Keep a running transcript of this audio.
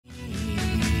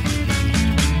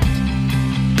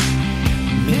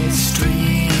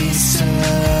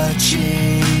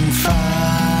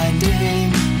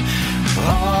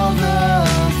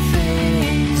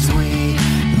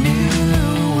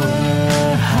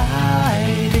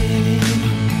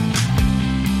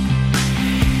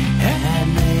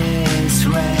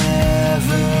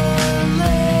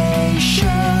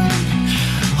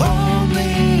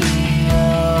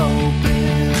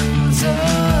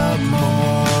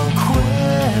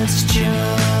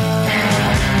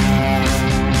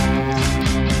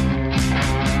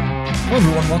Hello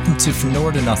everyone, welcome to From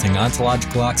Nowhere to Nothing,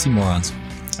 Ontological Oxymorons.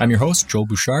 I'm your host, Joel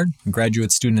Bouchard, a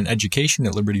graduate student in education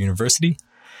at Liberty University.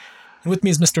 And with me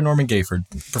is Mr. Norman Gayford,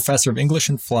 professor of English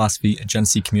and philosophy at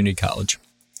Genesee Community College.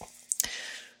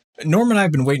 Norm and I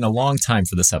have been waiting a long time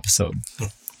for this episode.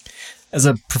 As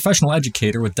a professional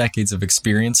educator with decades of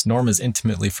experience, Norm is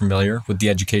intimately familiar with the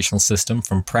educational system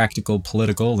from practical,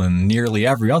 political, and nearly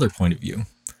every other point of view.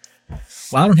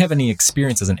 While I don't have any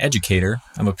experience as an educator,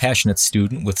 I'm a passionate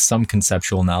student with some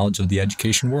conceptual knowledge of the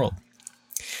education world.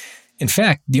 In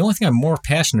fact, the only thing I'm more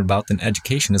passionate about than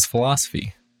education is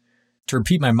philosophy. To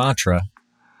repeat my mantra,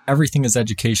 everything is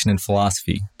education and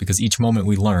philosophy because each moment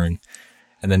we learn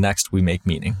and the next we make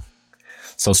meaning.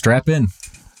 So strap in.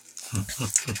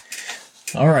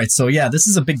 All right, so yeah, this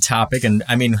is a big topic, and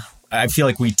I mean, I feel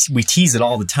like we tease it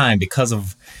all the time because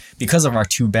of our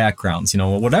two backgrounds. You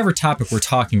know, whatever topic we're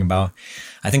talking about,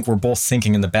 I think we're both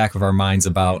thinking in the back of our minds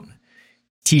about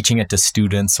teaching it to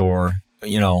students, or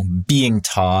being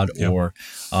taught, yep, or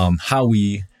how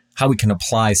we can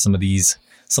apply some of these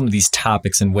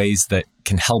topics in ways that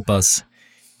can help us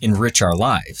enrich our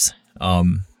lives.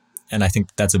 And I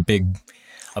think that's a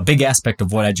big aspect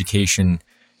of what education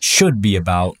should be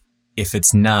about, if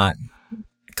it's not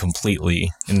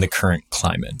completely in the current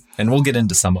climate. And we'll get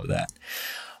into some of that.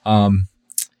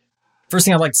 First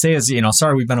thing I'd like to say is,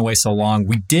 sorry we've been away so long.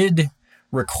 We did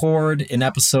record an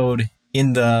episode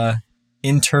in the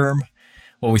interim.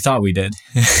 Well, we thought we did.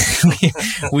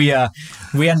 we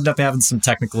ended up having some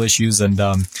technical issues, and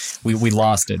we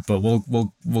lost it. But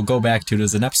we'll go back to it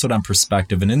as an episode on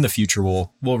perspective, and in the future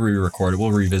we'll re-record it.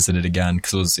 We'll revisit it again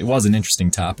because it was an interesting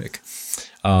topic.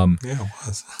 Yeah, it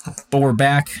was. But we're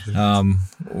back.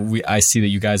 I see that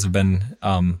you guys have been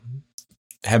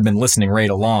listening right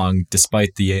along,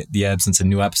 despite the absence of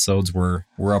new episodes. We're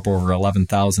up over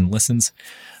 11,000 listens.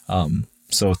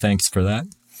 So thanks for that.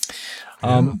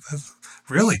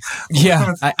 Really?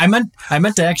 Yeah, I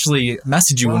meant to actually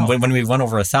message you when we went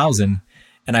over 1,000,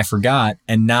 and I forgot,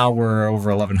 and now we're over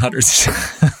 1,100.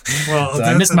 Well, so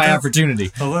I missed my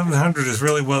opportunity. 1,100 is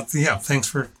really well. Yeah, thanks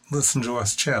for listening to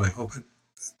us chat. I hope it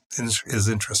is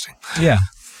interesting. Yeah.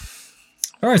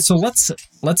 All right, so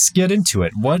let's get into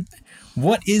it.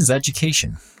 What is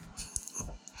education?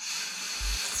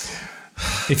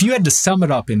 If you had to sum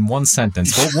it up in one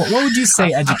sentence, what would you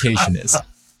say education is?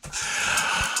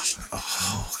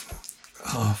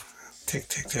 Tick.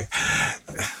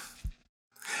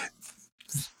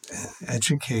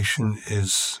 Education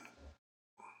is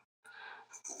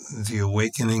the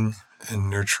awakening and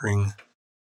nurturing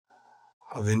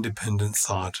of independent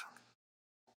thought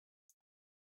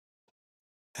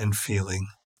and feeling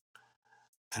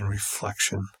and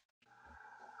reflection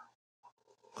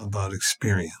about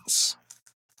experience,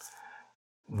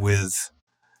 with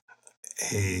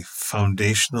a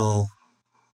foundational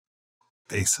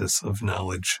basis of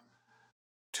knowledge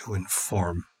to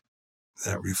inform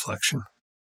that reflection,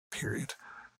 period.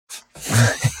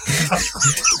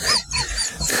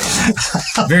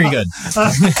 Very good.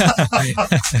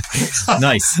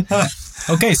 Nice.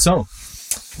 Okay, so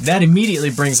that immediately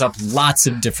brings up lots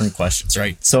of different questions,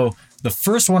 right? So the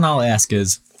first one I'll ask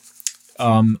is,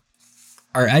 are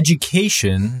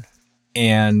education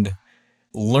and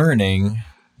learning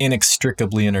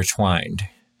inextricably intertwined?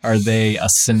 Are they a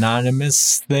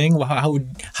synonymous thing? How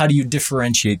do you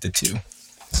differentiate the two?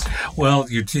 Well,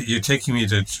 you're taking me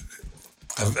to...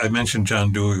 I mentioned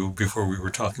John Dewey before we were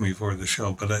talking before the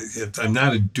show, but I'm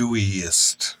not a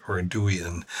Deweyist or a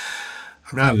Deweyan.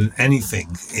 I'm not in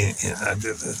anything.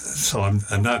 So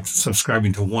I'm not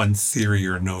subscribing to one theory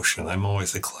or notion. I'm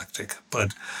always eclectic.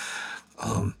 But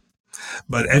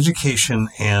education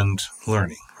and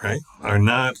learning, right, are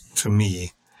not, to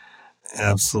me,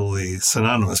 absolutely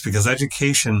synonymous, because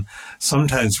education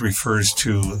sometimes refers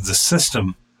to the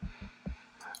system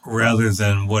rather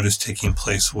than what is taking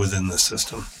place within the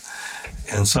system.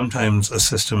 And sometimes a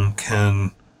system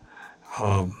can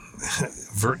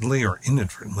vertently or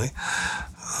inadvertently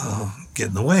get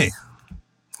in the way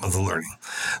of the learning.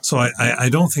 So I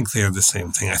don't think they are the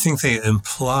same thing. I think they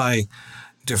imply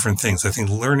different things. I think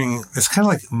learning is kind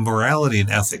of like morality and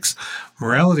ethics.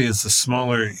 Morality is the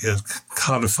smaller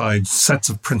codified sets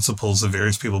of principles that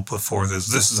various people put forth as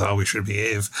this is how we should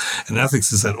behave. And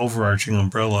ethics is that overarching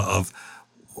umbrella of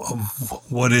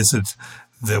what is it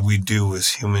that we do as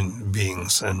human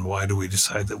beings, and why do we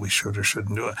decide that we should or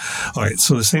shouldn't do it? All right,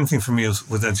 so the same thing for me is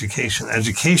with education.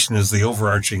 Education is the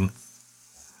overarching...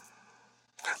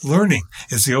 Learning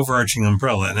is the overarching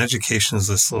umbrella, and education is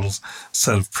this little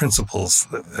set of principles,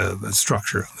 that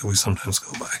structure that we sometimes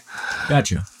go by.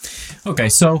 Gotcha. Okay,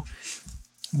 so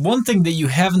one thing that you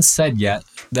haven't said yet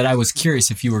that I was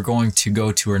curious if you were going to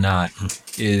go to or not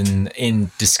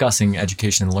in discussing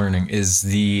education and learning is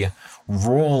the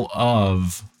role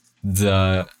of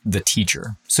the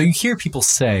teacher. So you hear people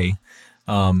say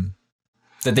that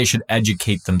they should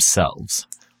educate themselves,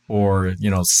 or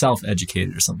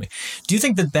self-educated or something. Do you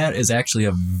think that that is actually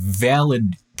a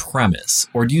valid premise,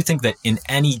 or do you think that in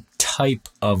any type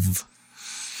of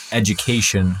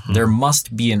education there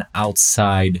must be an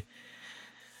outside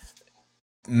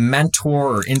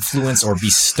mentor or influence or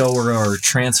bestower or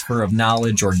transfer of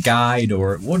knowledge or guide,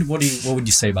 or what would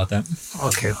you say about that?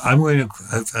 Okay, I'm going to.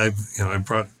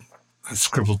 I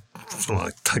scribbled,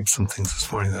 typed some things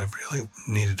this morning that I really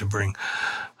needed to bring.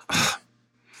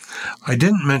 I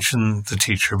didn't mention the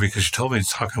teacher because you told me to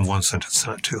talk in one sentence,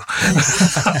 not two.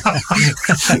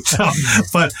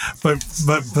 But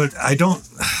I don't.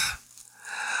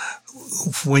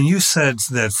 When you said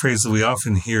that phrase that we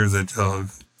often hear, that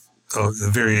the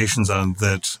variations on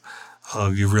that,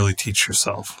 you really teach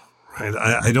yourself, right?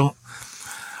 I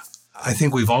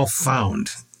think we've all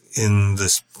found in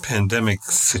this pandemic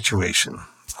situation,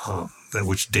 that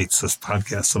which dates this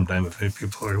podcast sometime if any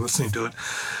people are listening to it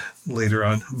later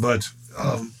on, but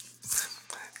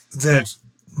that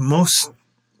most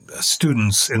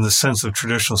students, in the sense of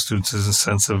traditional students, is a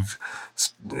sense of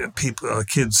people,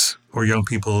 kids or young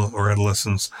people or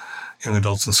adolescents, young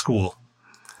adults in school,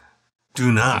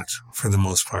 do not, for the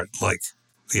most part, like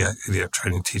the idea of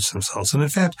trying to teach themselves. And in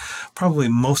fact, probably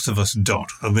most of us don't.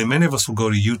 I mean, many of us will go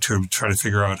to YouTube to try to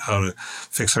figure out how to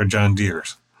fix our John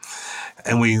Deeres.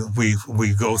 And we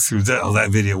go through that. Oh, that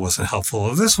video wasn't helpful.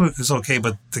 Or this one is okay,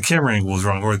 but the camera angle was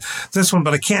wrong. Or this one,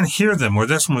 but I can't hear them. Or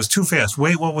this one was too fast.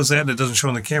 Wait, what was that? It doesn't show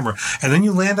on the camera. And then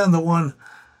you land on the one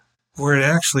where it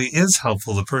actually is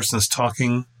helpful. The person is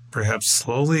talking perhaps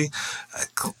slowly,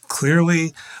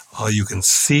 clearly. You can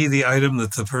see the item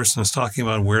that the person is talking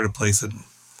about, where to place it.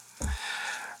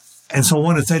 And so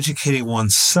one is educating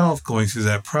oneself, going through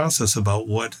that process about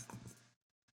what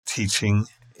teaching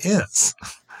is,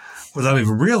 without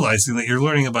even realizing that you're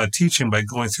learning about teaching by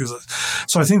going through the.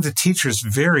 So I think a teacher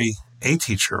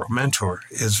or mentor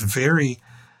is very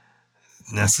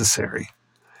necessary,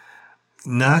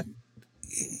 not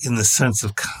in the sense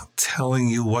of telling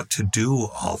you what to do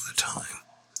all the time,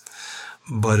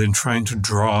 but in trying to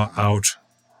draw out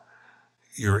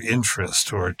your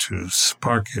interest, or to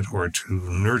spark it, or to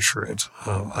nurture it.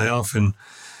 I often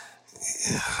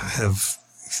have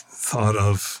thought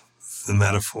of the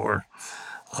metaphor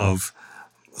of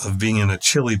being in a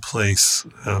chilly place,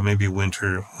 maybe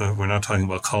winter. We're not talking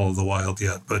about Call of the Wild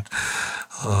yet, but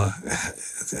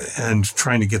and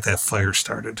trying to get that fire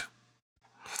started.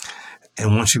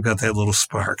 And once you've got that little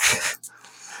spark,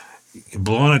 you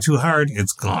blow on it too hard,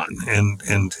 it's gone. And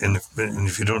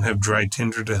if you don't have dry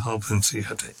tinder to help, then so you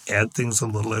have to add things a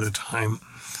little at a time.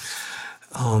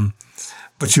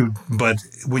 But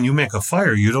when you make a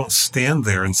fire, you don't stand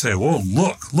there and say, "Whoa,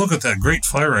 look at that great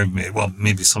fire I've made." Well,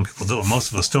 maybe some people do.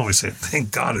 Most of us don't. We say,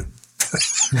 "Thank God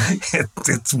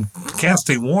it's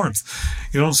casting warmth."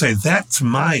 You don't say, "That's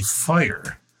my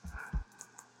fire."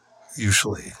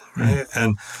 Usually, right?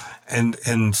 And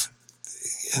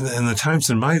the times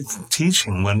in my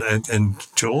teaching and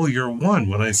Joel, you're one,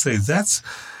 when I say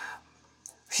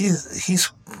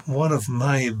he's one of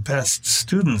my best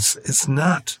students, it's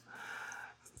not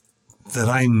that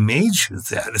I made you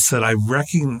that. It's that I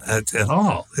recognize at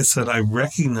all. It's that I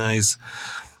recognize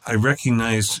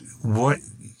what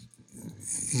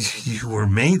you were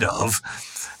made of,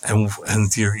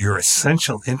 and your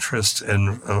essential interest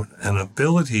and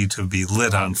ability to be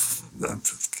lit on,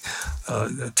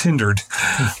 tindered,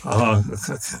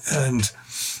 and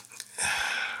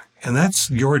that's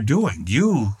your doing.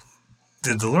 You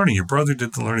did the learning. Your brother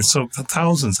did the learning. So I've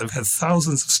had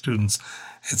thousands of students.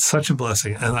 It's such a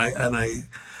blessing, and I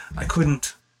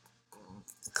couldn't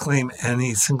claim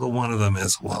any single one of them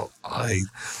as, well, I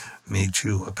made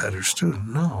you a better student.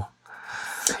 No.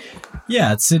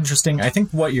 Yeah, it's interesting. I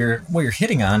think what you're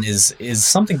hitting on is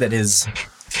something that is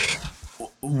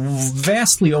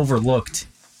vastly overlooked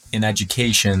in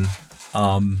education,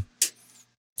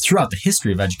 throughout the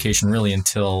history of education, really,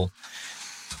 until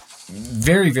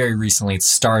very, very recently. It's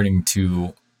starting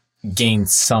to gain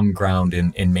some ground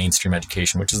in mainstream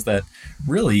education, which is that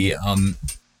really, it's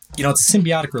a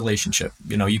symbiotic relationship.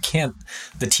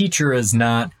 The teacher is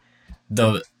not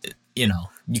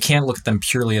you can't look at them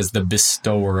purely as the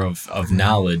bestower of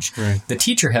knowledge. Right. The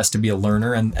teacher has to be a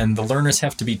learner, and the learners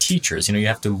have to be teachers. You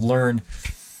have to learn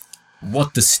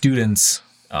what the students,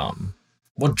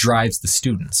 what drives the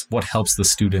students, what helps the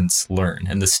students learn.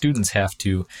 And the students have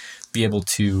to be able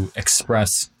to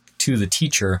express to the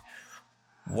teacher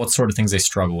what sort of things they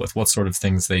struggle with, what sort of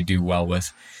things they do well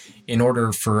with, in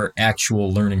order for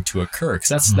actual learning to occur.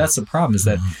 Because that's the problem, is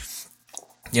that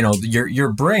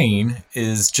your brain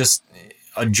is just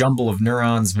a jumble of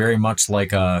neurons, very much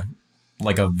like a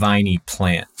viney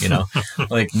plant.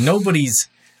 Like nobody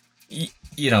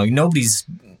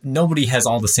has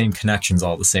all the same connections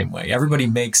all the same way. Everybody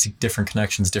makes different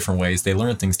connections different ways. They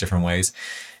learn things different ways.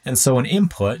 And so an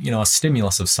input, a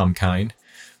stimulus of some kind,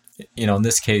 in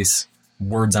this case,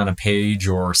 words on a page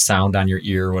or sound on your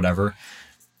ear or whatever,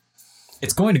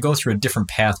 it's going to go through a different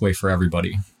pathway for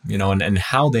everybody, and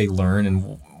how they learn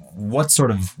and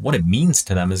what it means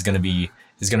to them is going to be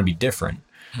different.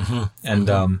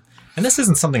 Mm-hmm. And this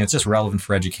isn't something that's just relevant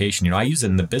for education. I use it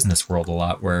in the business world a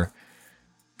lot, where,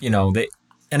 and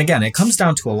again, it comes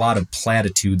down to a lot of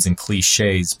platitudes and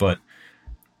cliches, but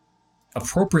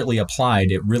appropriately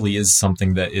applied, it really is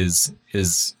something that is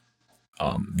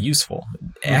useful.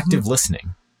 Mm-hmm. Active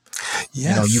listening.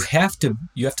 Yes. You have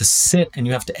to sit and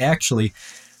you have to actually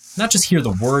not just hear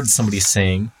the words somebody's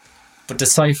saying, but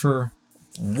decipher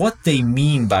what they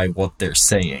mean by what they're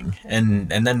saying, and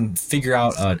then figure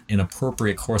out an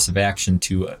appropriate course of action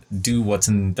to do what's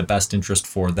in the best interest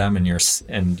for them and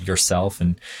yourself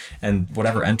and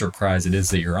whatever enterprise it is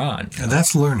that you're on. And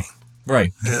that's learning.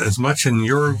 Right. As much in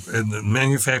the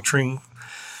manufacturing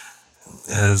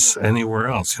as anywhere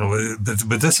else,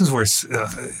 but this is where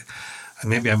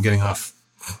maybe I'm getting off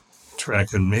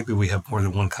track, and maybe we have more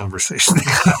than one conversation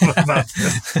about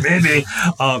this. Maybe.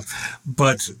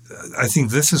 But I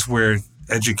think this is where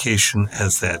education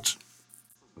as that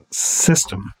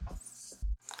system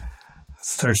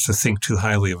starts to think too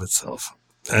highly of itself.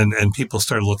 And people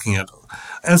start looking at,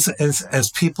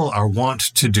 as people are wont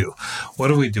to do, what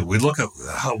do? We look at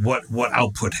what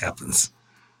output happens.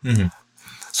 Mm-hmm.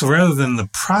 So rather than the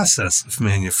process of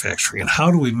manufacturing, and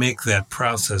how do we make that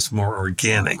process more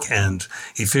organic and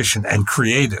efficient and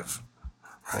creative,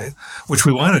 right? Which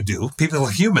we want to do. People are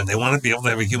human. They want to be able to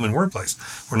have a human workplace.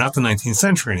 We're not the 19th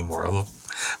century anymore.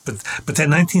 But that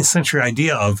 19th century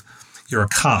idea of you're a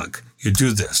cog, you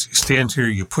do this, you stand here,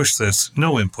 you push this,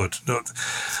 no input.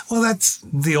 Well, that's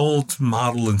the old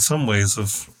model in some ways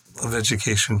of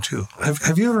education too.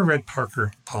 Have you ever read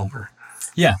Parker Palmer?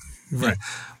 Yeah. Right.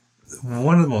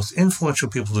 One of the most influential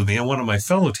people to me, and one of my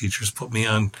fellow teachers put me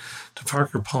on to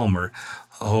Parker Palmer,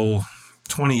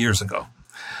 20 years ago.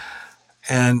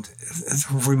 And it's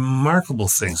remarkable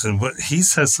things. And what he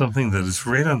says something that is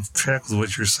right on track with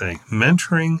what you're saying.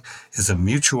 Mentoring is a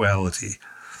mutuality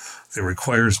that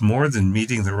requires more than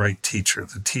meeting the right teacher.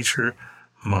 The teacher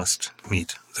must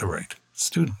meet the right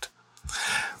student.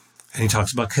 And he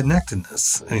talks about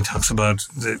connectedness. And he talks about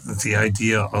the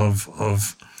idea of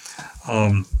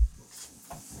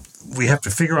we have to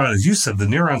figure out, as you said, the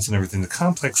neurons and everything, the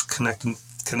complex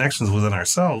connections within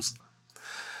ourselves,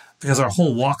 because our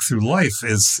whole walk through life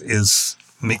is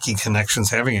making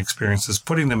connections, having experiences,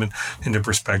 putting them into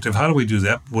perspective. How do we do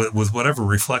that with whatever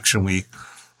reflection we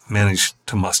manage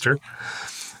to muster?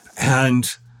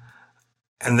 And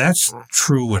that's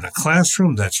true in a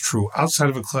classroom. That's true outside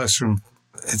of a classroom.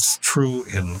 It's true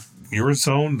in your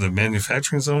zone, the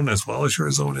manufacturing zone, as well as your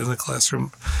zone in the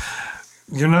classroom.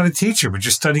 You're not a teacher, but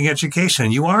you're studying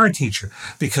education. You are a teacher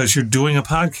because you're doing a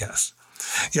podcast.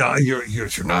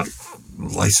 You're not a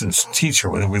licensed teacher.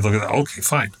 When we look at that, okay,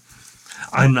 fine.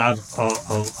 I'm not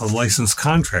a licensed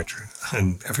contractor,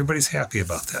 and everybody's happy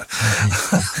about that.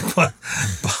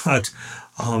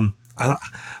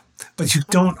 But you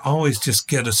don't always just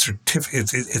get a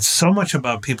certificate. It's so much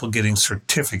about people getting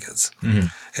certificates. Mm-hmm.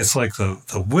 It's like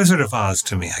the Wizard of Oz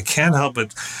to me. I can't help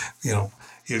it,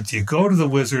 You go to the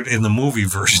wizard in the movie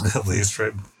version, at least,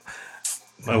 right?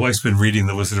 My wife's been reading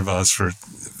The Wizard of Oz for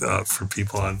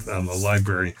people on the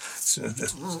library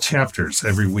chapters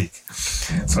every week.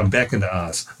 So I'm back into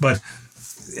Oz. But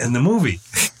in the movie,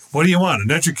 what do you want?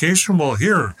 An education? Well,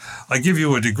 here, I give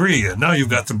you a degree, and now you've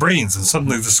got the brains, and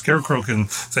suddenly the scarecrow can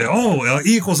say,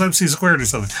 E equals MC squared or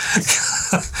something.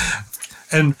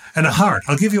 and a heart.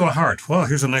 I'll give you a heart. Well,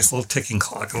 here's a nice little ticking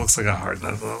clock. It looks like a heart.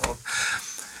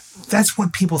 That's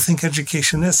what people think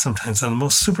education is sometimes on the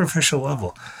most superficial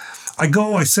level.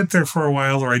 I sit there for a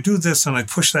while, or I do this, and I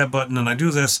push that button, and I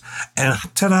do this, and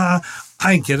ta-da,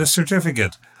 I get a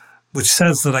certificate, which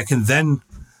says that I can then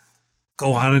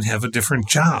go on and have a different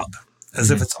job, as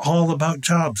if it's all about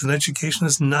jobs. And education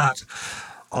is not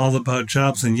all about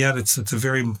jobs, and yet it's the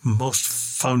very most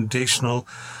foundational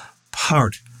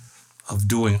part of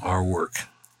doing our work.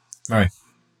 Right.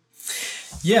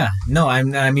 Yeah. No, I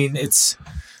mean, it's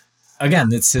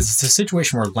a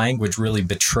situation where language really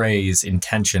betrays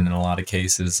intention in a lot of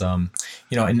cases. And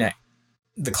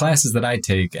the classes that I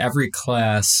take, every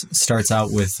class starts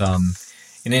out with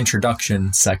an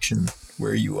introduction section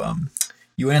where you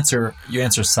answer a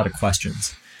set of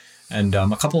questions, and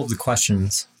a couple of the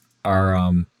questions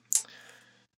are,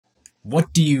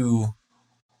 what do you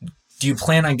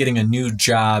plan on getting a new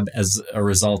job as a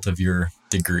result of your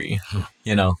degree?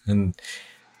 You know, and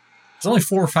there's only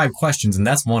 4 or 5 questions, and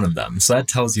that's one of them. So that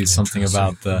tells you something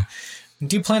about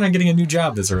do you plan on getting a new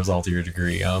job as a result of your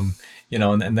degree? You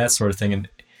know, and that sort of thing.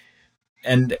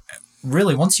 And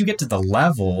really, once you get to the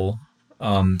level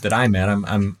that I'm at,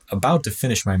 I'm about to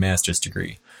finish my master's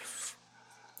degree.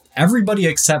 Everybody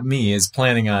except me is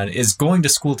going to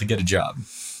school to get a job.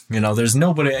 You know, there's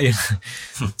nobody.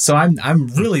 So I'm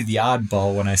really the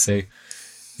oddball when I say,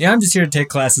 yeah, I'm just here to take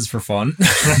classes for fun.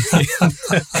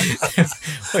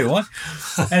 Wait, what?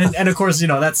 And of course, you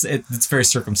know, it's very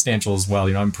circumstantial as well.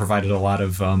 You know, I'm provided a lot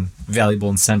of valuable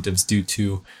incentives due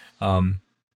to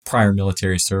prior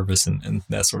military service and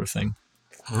that sort of thing.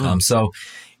 So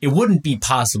it wouldn't be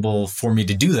possible for me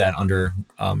to do that under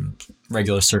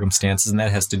regular circumstances, and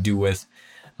that has to do with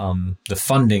the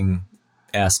funding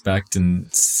aspect and,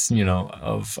 you know,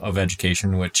 of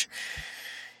education, which,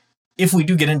 if we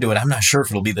do get into it, I'm not sure if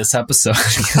it'll be this episode.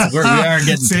 we are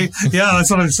getting. See, yeah,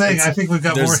 that's what I'm saying. I think we've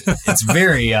got more.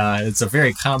 It's a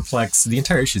very complex. The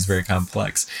entire issue is very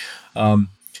complex.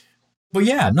 But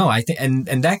yeah, no, I think,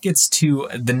 and that gets to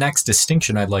the next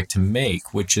distinction I'd like to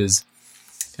make, which is,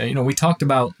 you know, we talked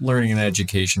about learning and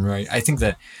education, right? I think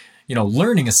that, you know,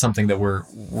 learning is something that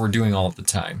we're doing all the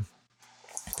time.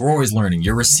 We're always learning.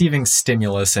 You're receiving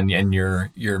stimulus and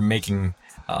you're making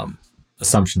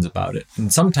assumptions about it.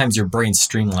 And sometimes your brain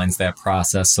streamlines that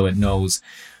process so it knows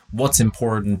what's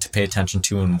important to pay attention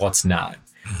to and what's not.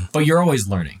 But you're always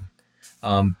learning.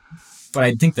 But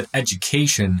I think that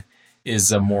education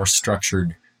is a more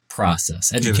structured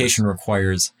process. Education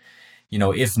requires, you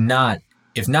know, if not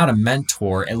a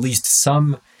mentor, at least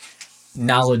some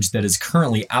knowledge that is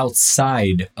currently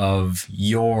outside of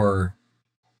your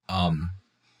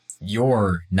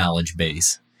knowledge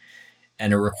base.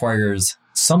 And it requires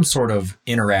some sort of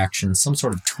interaction, some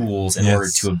sort of tools in order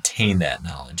to obtain that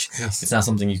knowledge. Yes. It's not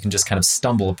something you can just kind of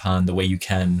stumble upon the way you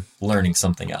can learning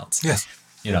something else. Yes.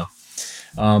 You know.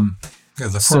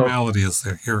 The formality is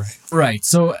there. You're right. Right.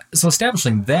 So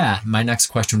establishing that, my next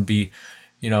question would be,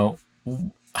 you know,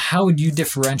 how would you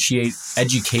differentiate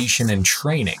education and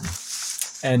training?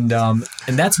 And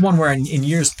that's one where in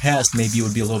years past, maybe it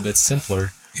would be a little bit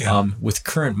simpler. Yeah. With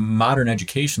current modern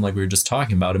education, like we were just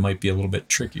talking about, it might be a little bit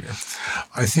trickier.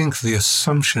 I think the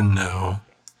assumption now,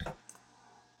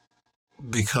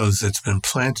 because it's been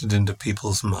planted into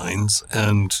people's minds,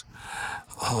 and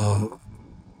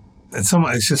it's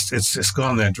just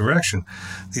gone that direction.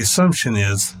 The assumption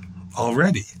is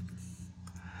already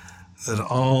that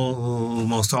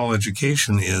almost all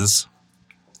education is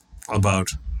about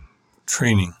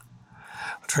training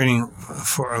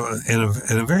for in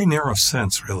a very narrow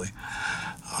sense, really,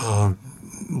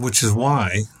 which is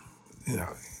why, you know,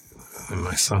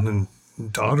 my son and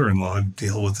daughter-in-law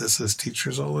deal with this as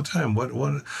teachers all the time. What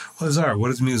is art?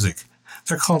 What is music?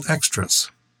 They're called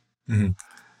extras. Mm-hmm.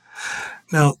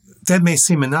 Now, that may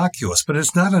seem innocuous, but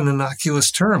it's not an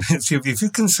innocuous term. If you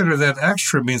consider that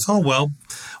extra means, oh well,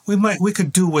 we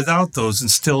could do without those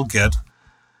and still get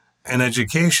an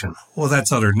education. Well,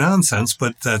 that's utter nonsense,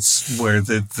 but that's where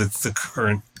the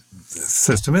current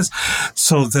system is.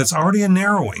 So that's already a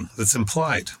narrowing that's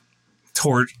implied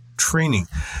toward training,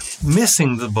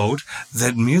 missing the boat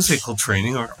that musical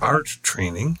training or art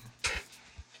training,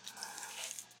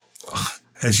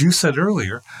 as you said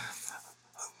earlier,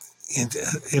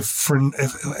 if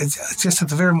just at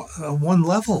the very one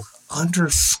level,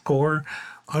 undergird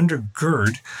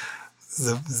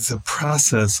the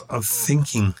process of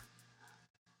thinking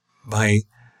by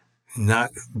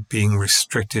not being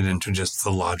restricted into just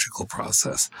the logical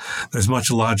process. There's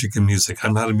much logic in music.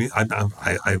 I've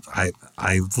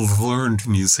learned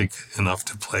music enough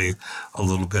to play a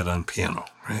little bit on piano,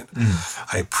 right?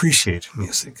 I appreciate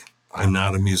music. I'm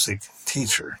not a music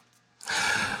teacher.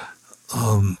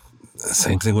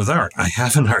 Same thing with art. I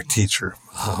have an art teacher.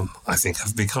 I think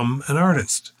I've become an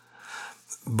artist.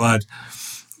 But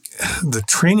the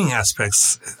training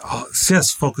aspects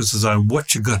just focuses on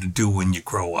what you're going to do when you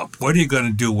grow up. What are you going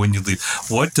to do when you leave?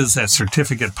 What does that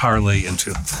certificate parlay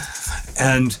into?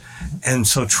 And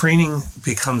so training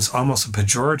becomes almost a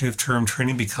pejorative term.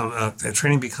 Training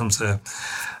becomes a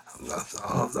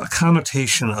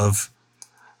connotation of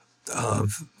a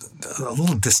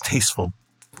little distasteful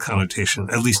connotation,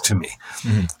 at least to me.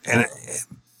 Mm-hmm. And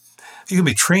you can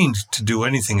be trained to do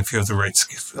anything if you have the right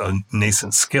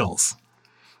nascent skills.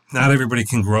 Not everybody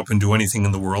can grow up and do anything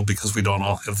in the world because we don't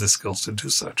all have the skills to do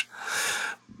such.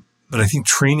 But I think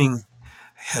training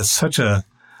has such a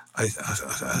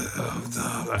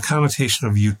connotation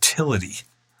of utility.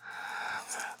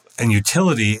 And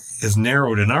utility is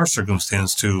narrowed in our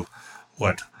circumstance to,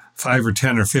 5 or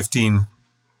 10 or 15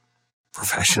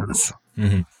 professions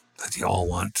that you all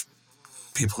want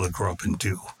people to grow up and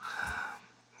do.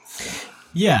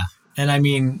 Yeah. And I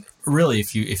mean, really,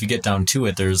 if you get down to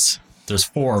it, there's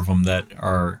 4 of them that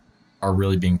are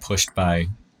really being pushed by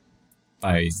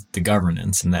the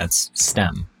governance, and that's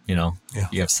STEM. You know,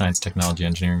 You have science, technology,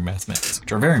 engineering, mathematics,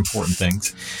 which are very important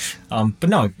things. But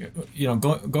no,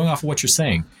 going off of what you're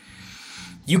saying,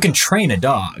 you can train a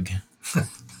dog.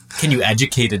 Can you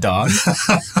educate a dog?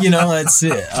 That's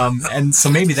it. And so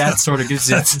maybe that sort of gives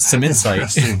you some insight,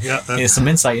 some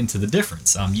insight into the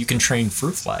difference. You can train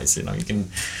fruit flies. You can.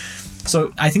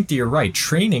 So I think that you're right.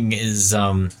 Training is.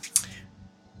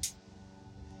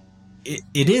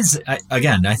 It is,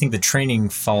 again, I think that training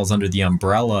falls under the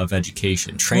umbrella of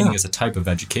education. Training is a type of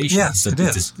education. Yes, it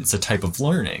is. It's a type of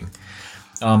learning.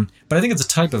 But I think it's a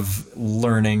type of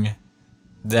learning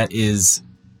that is,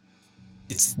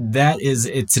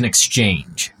 it's an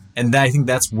exchange. And I think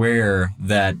that's where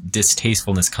that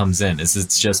distastefulness comes in, is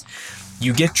it's just,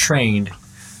 you get trained,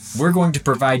 we're going to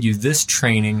provide you this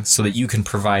training so that you can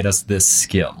provide us this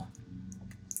skill.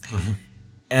 Mm-hmm.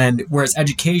 And whereas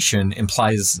education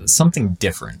implies something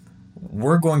different.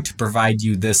 We're going to provide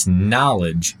you this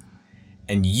knowledge,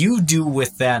 and you do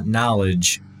with that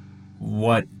knowledge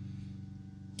what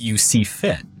you see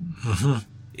fit. Mm-hmm.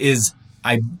 Is,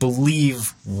 I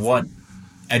believe, what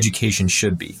education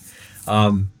should be.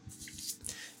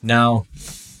 Now,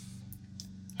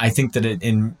 I think that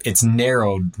it's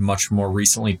narrowed much more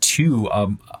recently to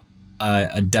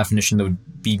a definition that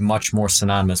would be much more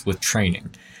synonymous with training.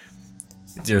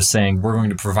 They're saying, we're going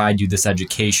to provide you this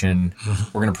education,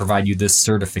 we're going to provide you this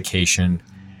certification,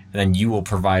 and then you will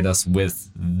provide us with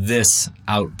this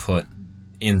output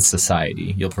in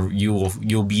society.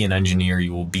 You'll be an engineer,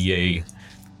 you will be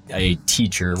a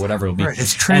teacher, whatever it'll be. Right,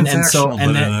 it's transactional.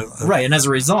 And as a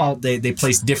result, they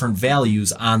place different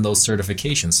values on those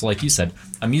certifications. So like you said,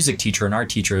 a music teacher, an art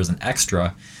teacher is an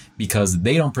extra because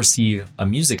they don't perceive a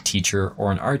music teacher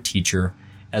or an art teacher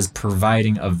as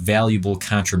providing a valuable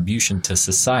contribution to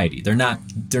society. They're not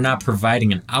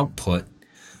providing an output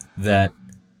that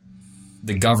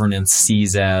the governance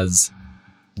sees as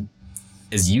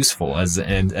useful as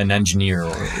an engineer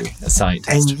or a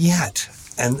scientist. And yet,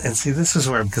 and see, this is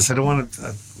where, because I don't want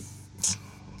to,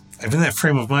 I'm in that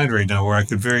frame of mind right now where I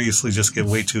could very easily just get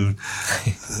way too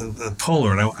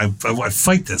polar, and I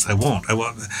fight this. I won't.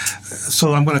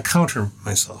 So I'm going to counter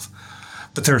myself.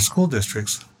 But there are school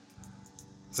districts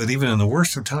that even in the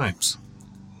worst of times,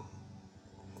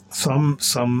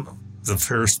 the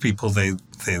first people they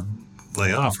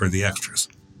lay off are the extras,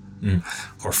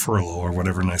 or furlough, or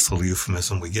whatever nice little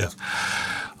euphemism we give,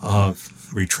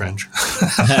 retrench.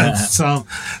 But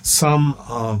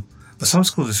some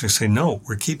school districts say, no,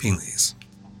 we're keeping these,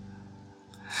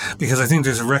 because I think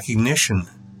there's a recognition,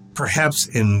 perhaps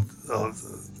in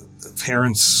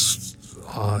parents.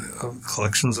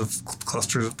 Collections of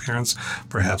clusters of parents,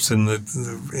 perhaps in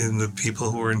the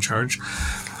people who are in charge,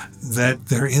 that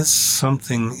there is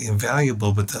something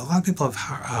invaluable, but a lot of people have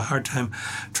a hard time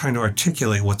trying to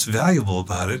articulate what's valuable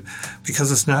about it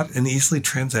because it's not an easily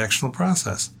transactional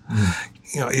process.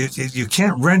 You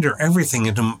can't render everything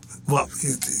into, well,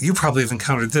 you probably have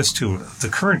encountered this too.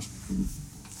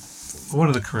 One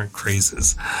of the current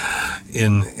crazes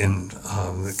in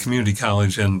the community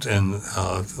college and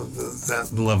that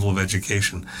level of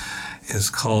education is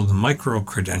called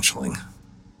micro-credentialing.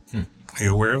 Are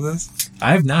you aware of this?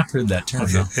 I have not heard that term.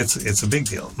 Okay, it's a big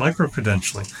deal.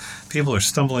 Micro-credentialing. People are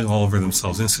stumbling all over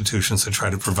themselves, institutions that try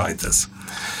to provide this.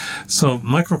 So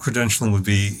micro-credentialing would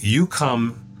be, you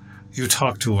come, you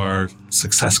talk to our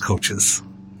success coaches.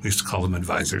 We used to call them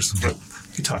advisors, but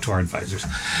you talk to our advisors,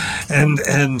 and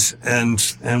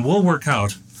we'll work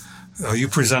out. You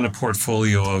present a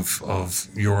portfolio of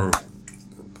your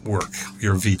work,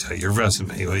 your vita, your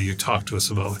resume, what you talk to us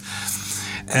about,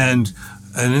 and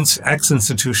an X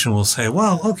institution will say,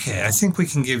 well, okay, I think we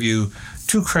can give you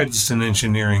 2 credits in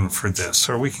engineering for this,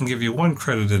 or we can give you 1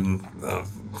 credit in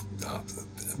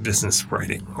business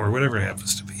writing, or whatever it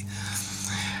happens to be.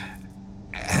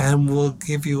 And we'll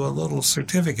give you a little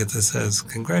certificate that says,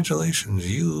 congratulations,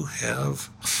 you have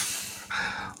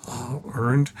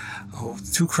earned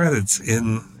 2 credits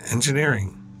in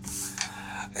engineering.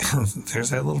 And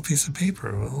there's that little piece of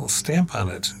paper with a little stamp on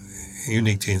it.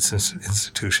 unique to each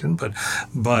institution, but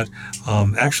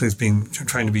actually it's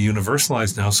trying to be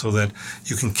universalized now so that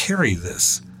you can carry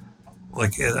this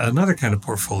like another kind of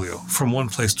portfolio from one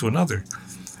place to another,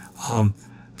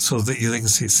 so that they can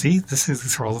see,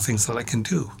 these are all the things that I can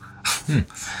do.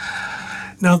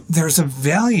 Now, there's a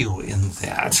value in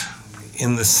that,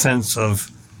 in the sense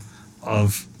of,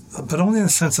 but only in the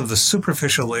sense of the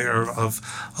superficial layer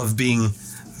of being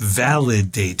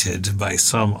validated by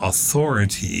some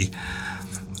authority,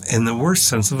 in the worst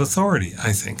sense of authority,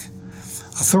 I think.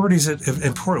 Authority is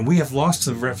important. We have lost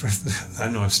the reference. I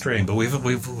know I'm straying, but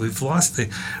we've lost the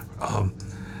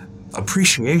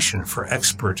appreciation for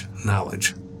expert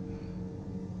knowledge.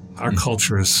 Our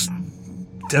culture is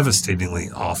devastatingly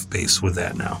off base with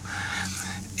that now.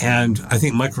 And I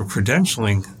think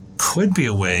micro-credentialing could be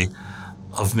a way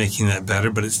of making that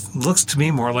better, but it looks to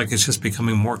me more like it's just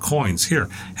becoming more coins. Here,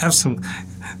 have some.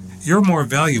 You're more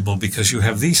valuable because you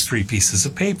have these 3 pieces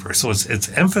of paper. So it's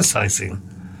emphasizing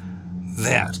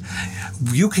that.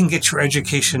 You can get your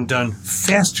education done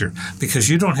faster because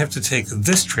you don't have to take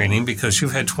this training because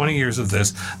you've had 20 years of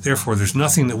this. Therefore, there's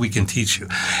nothing that we can teach you.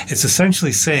 It's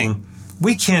essentially saying,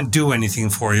 we can't do anything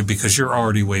for you because you're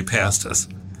already way past us.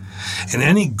 And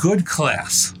any good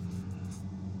class,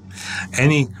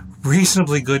 any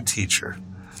reasonably good teacher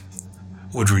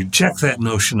would reject that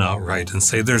notion outright and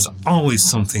say there's always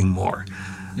something more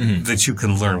that you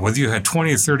can learn, whether you had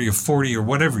 20 or 30 or 40 or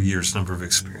whatever year's number of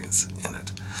experience in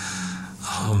it.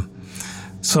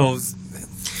 So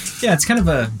yeah, it's kind of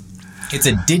a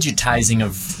digitizing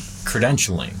of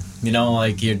credentialing,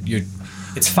 like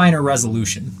it's finer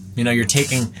resolution. You're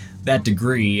taking that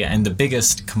degree, and the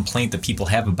biggest complaint that people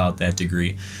have about that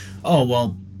degree, oh,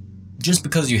 well, just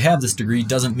because you have this degree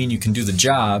doesn't mean you can do the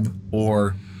job,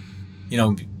 or,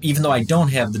 even though I don't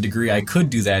have the degree, I could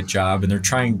do that job, and they're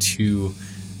trying to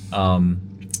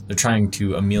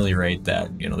ameliorate that.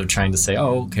 They're trying to say,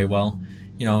 oh, okay, well,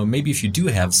 maybe if you do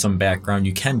have some background,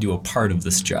 you can do a part of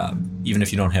this job, even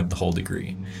if you don't have the whole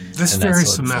degree. This very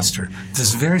semester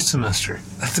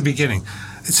at the beginning,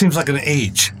 it seems like an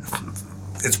age.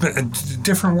 It's been a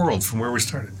different world from where we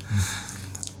started.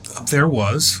 There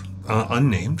was,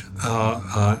 unnamed,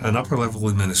 an upper-level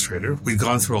administrator. We'd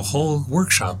gone through a whole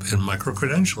workshop in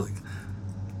micro-credentialing.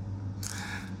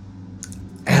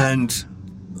 And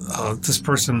this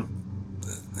person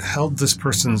held this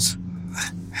person's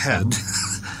head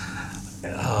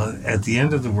at the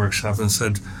end of the workshop and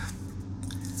said,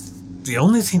 the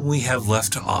only thing we have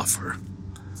left to offer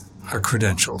are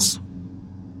credentials.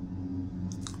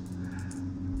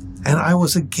 And I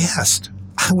was aghast.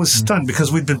 I was stunned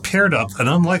because we'd been paired up, an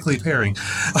unlikely pairing,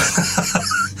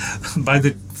 by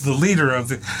the leader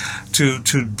of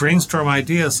to brainstorm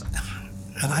ideas.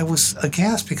 And I was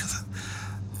aghast because,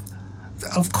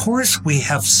 of course, we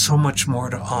have so much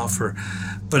more to offer.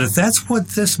 But if that's what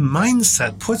this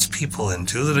mindset puts people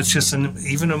into, that it's just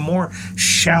even a more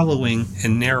shallowing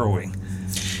and narrowing.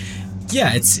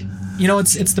 Yeah, it's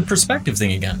the perspective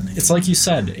thing again. It's like you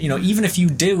said, even if you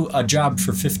do a job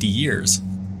for 50 years,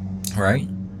 right?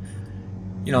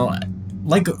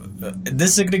 Like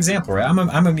this is a good example, right?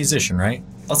 I'm a musician, right?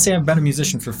 Let's say I've been a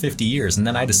musician for 50 years, and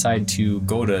then I decide to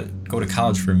go to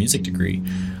college for a music degree.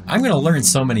 I'm going to learn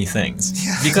so many things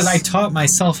because I taught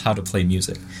myself how to play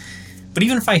music. But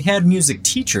even if I had music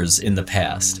teachers in the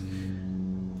past,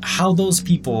 how those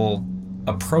people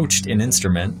approached an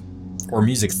instrument or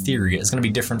music theory is going to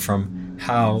be different from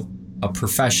how a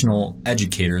professional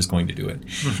educator is going to do it.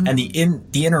 Mm-hmm. And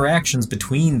the interactions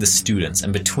between the students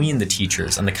and between the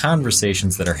teachers and the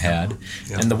conversations that are had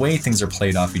and the way things are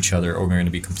played off each other are going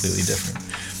to be completely different.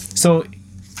 So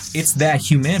it's that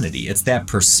humanity, it's that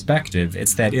perspective,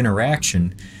 it's that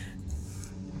interaction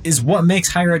is what makes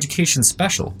higher education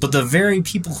special. But the very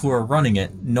people who are running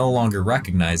it no longer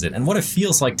recognize it. And what it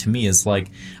feels like to me is like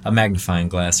a magnifying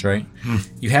glass, right?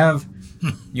 You have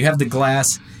the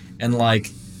glass, and like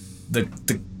the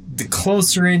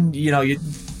closer in,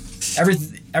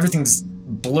 everything's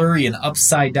blurry and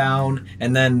upside down,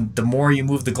 and then the more you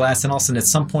move the glass, and all of a sudden at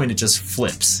some point it just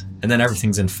flips, and then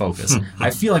everything's in focus. I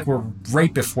feel like we're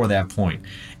right before that point.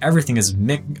 Everything is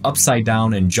upside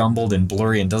down and jumbled and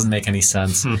blurry and doesn't make any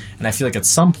sense. And I feel like at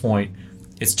some point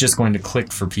it's just going to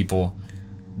click for people.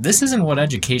 This isn't what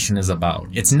education is about.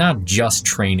 It's not just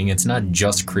training. It's not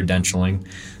just credentialing.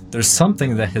 There's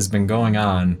something that has been going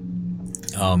on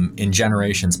in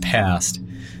generations past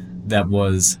that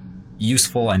was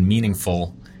useful and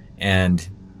meaningful and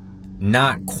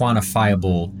not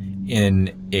quantifiable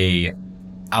in a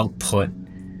output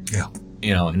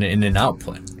in an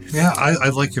output. Yeah, I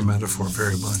like your metaphor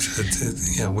very much.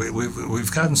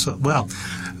 We've gotten so well.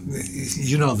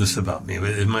 You know this about me.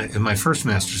 In my first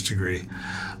master's degree,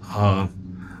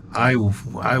 I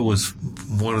was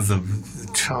one of the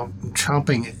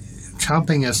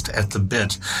chompingest at the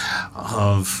bit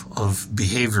of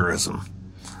behaviorism,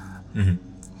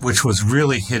 which was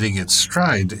really hitting its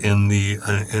stride in the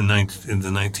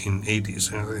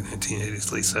 1980s, early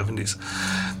 1980s, late 70s,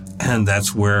 and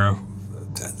that's where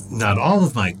not all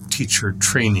of my teacher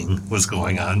training was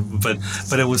going on, but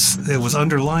it was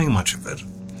underlying much of it,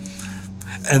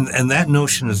 and that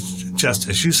notion is just,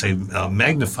 as you say,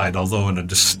 magnified, although in a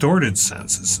distorted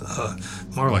sense. It's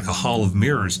more like a hall of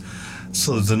mirrors.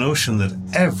 So the notion that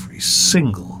every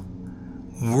single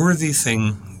worthy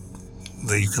thing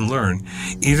that you can learn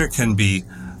either can be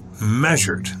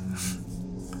measured,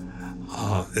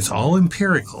 it's all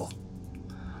empirical,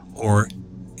 or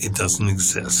it doesn't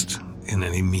exist in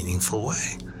any meaningful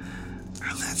way.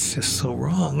 And that's just so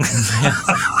wrong.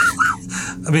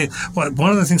 I mean, one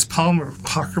of the things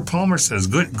Parker Palmer says,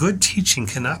 good teaching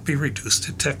cannot be reduced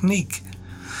to technique.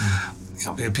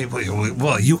 People,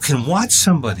 well, you can watch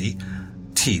somebody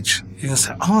teach. You can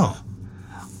say, oh,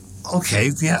 okay,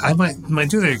 yeah, I might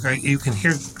do that. You can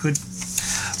hear good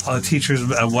teachers,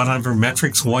 whatever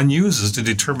metrics one uses to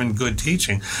determine good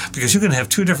teaching, because you can have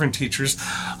two different teachers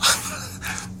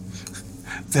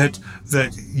that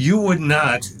you would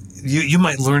not. You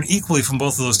might learn equally from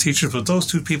both of those teachers, but those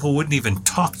two people wouldn't even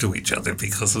talk to each other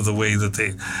because of the way that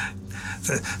they.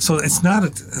 So it's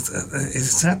not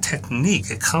technique.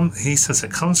 He says it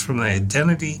comes from the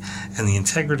identity and the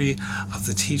integrity of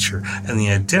the teacher, and the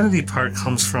identity part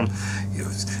comes from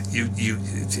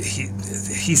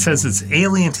he says it's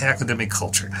alien to academic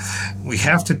culture. We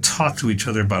have to talk to each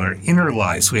other about our inner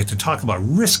lives. We have to talk about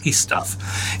risky stuff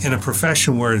in a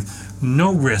profession where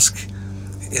no risk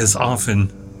is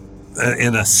often.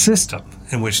 In a system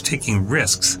in which taking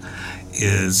risks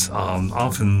is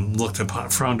often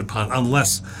frowned upon,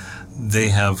 unless they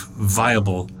have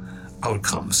viable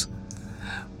outcomes.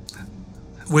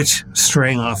 Which,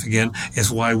 straying off again,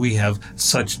 is why we have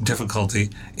such difficulty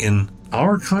in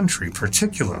our country,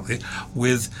 particularly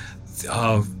with.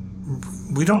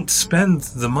 We don't spend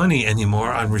the money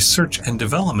anymore on research and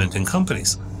development in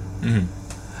companies. Mm-hmm.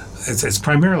 It's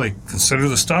primarily consider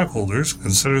the stockholders,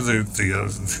 consider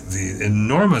the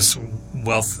enormous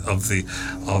wealth of the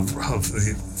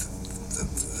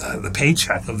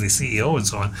paycheck of the CEO and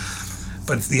so on.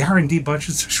 But the R&D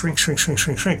budgets shrink.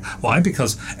 Why?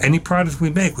 Because any product we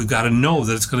make, we've got to know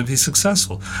that it's going to be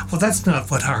successful. Well, that's not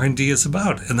what R&D is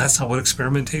about, and that's not what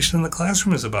experimentation in the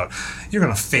classroom is about. You're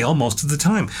going to fail most of the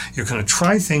time. You're going to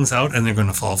try things out, and they're going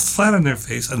to fall flat on their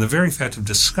face, and the very fact of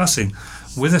discussing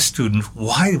with a student,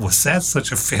 why was that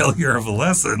such a failure of a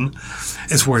lesson,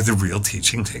 is where the real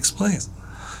teaching takes place.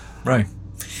 Right.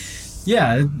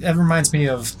 Yeah, it reminds me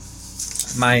of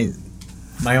my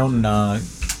own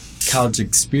college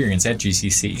experience at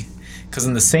GCC, because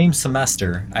in the same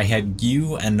semester I had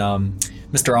you and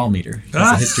Mr. Allmeter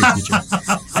as a history teacher,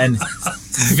 and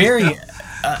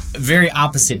very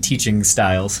opposite teaching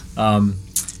styles. Mr.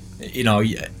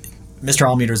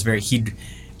 Allmeter was he'd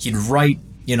write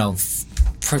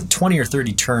 20 or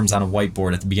 30 terms on a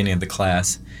whiteboard at the beginning of the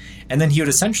class, and then he would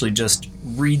essentially just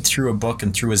read through a book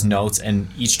and through his notes, and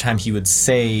each time he would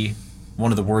say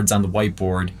one of the words on the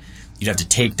whiteboard, you'd have to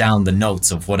take down the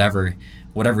notes of whatever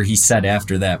he said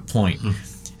after that point.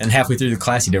 And halfway through the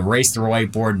class, he'd erase the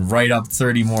whiteboard and write up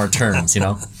 30 more terms,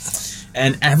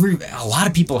 And a lot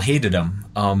of people hated him,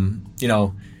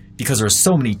 because there were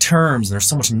so many terms and there's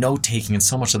so much note-taking and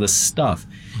so much of this stuff.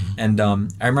 And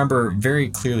I remember very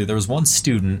clearly there was one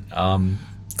student,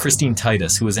 Christine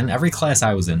Titus, who was in every class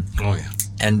I was in. Oh, yeah.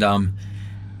 And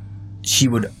she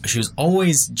was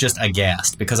always just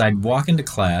aghast because I'd walk into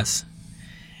class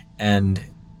and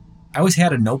I always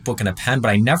had a notebook and a pen, but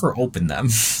I never opened them.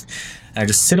 And I would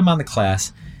just sit them on the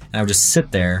class, and I would just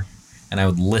sit there, and I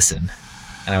would listen.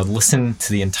 And I would listen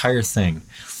to the entire thing.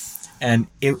 And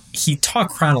he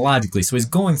talked chronologically, so he's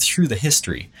going through the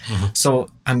history. Mm-hmm. So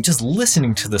I'm just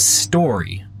listening to the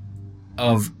story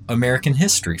of American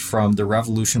history from the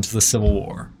Revolution to the Civil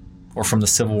War, or from the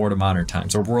Civil War to modern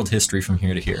times, or world history from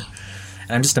here to here.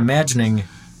 And I'm just imagining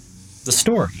the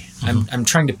story. Mm-hmm. I'm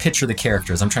trying to picture the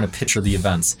characters. I'm trying to picture the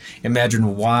events.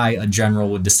 Imagine why a general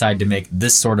would decide to make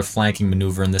this sort of flanking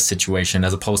maneuver in this situation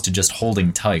as opposed to just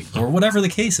holding tight, or whatever the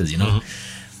case is, Mm-hmm.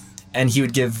 And he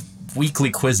would give weekly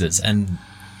quizzes, and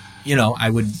I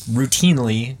would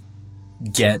routinely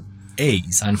get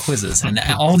A's on quizzes, and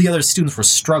all the other students were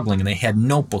struggling, and they had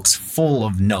notebooks full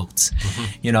of notes.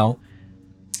 Mm-hmm.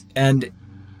 And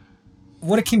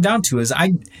what it came down to is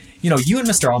you and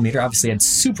Mr. Almeida obviously had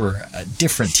super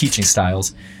different teaching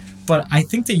styles, but I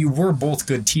think that you were both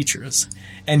good teachers.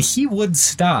 And he would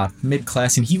stop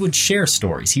mid-class and he would share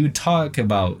stories. He would talk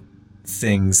about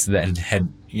things that had,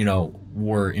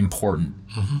 were important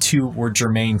were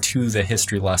germane to the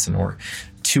history lesson or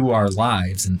to our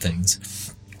lives and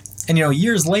things. And,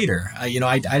 years later, I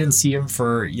didn't see him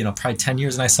for, probably 10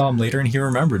 years, and I saw him later and he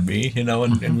remembered me,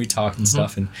 and we talked and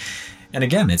stuff. And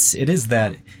again, it's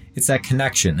that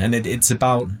connection, and it's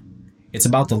about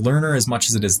the learner as much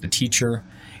as it is the teacher.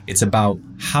 It's about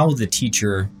how the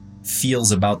teacher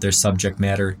feels about their subject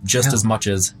matter just as much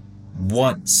as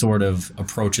what sort of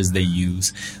approaches they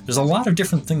use. There's a lot of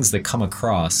different things that come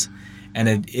across,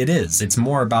 and it's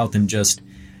more about than just,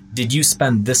 did you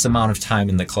spend this amount of time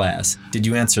in the class? Did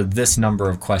you answer this number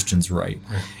of questions right?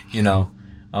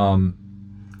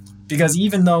 Because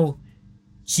even though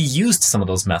he used some of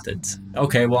those methods,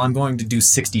 okay, well, I'm going to do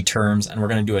 60 terms and we're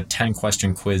going to do a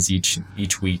 10-question quiz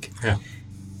each week. Yeah.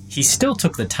 He still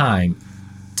took the time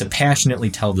to passionately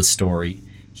tell the story.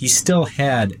 He still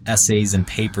had essays and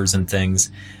papers and things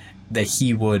that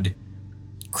he would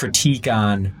critique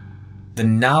on the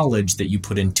knowledge that you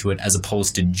put into it, as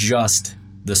opposed to just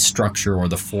the structure or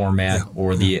the format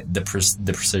or the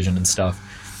precision and stuff.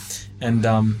 And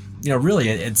really,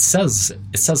 it says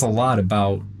a lot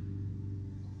about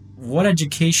what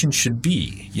education should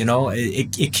be.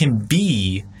 It can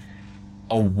be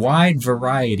a wide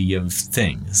variety of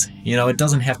things. It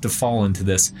doesn't have to fall into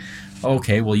this,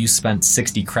 okay, well, you spent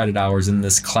 60 credit hours in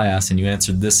this class and you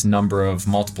answered this number of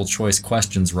multiple choice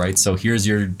questions right, so here's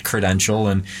your credential,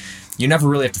 and you never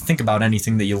really have to think about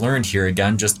anything that you learned here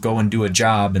again. Just go and do a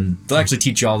job, and they'll actually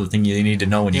teach you all the thing you need to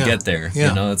know when you get there.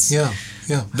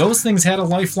 Those things had a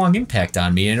lifelong impact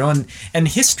on me, and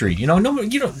history,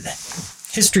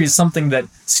 history is something that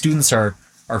students are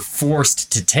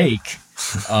forced to take.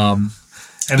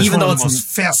 And it's one of the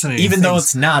most fascinating things. Though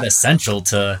it's not essential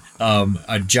to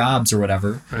jobs or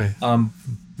whatever, right.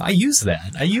 I use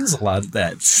that. I use a lot of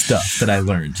that stuff that I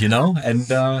learned, and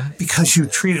because you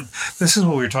treat it. This is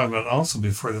what we were talking about also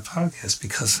before the podcast,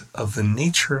 because of the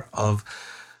nature of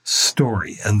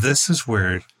story, and this is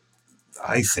where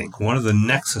I think one of the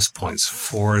nexus points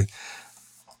for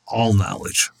all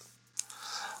knowledge.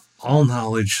 All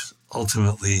knowledge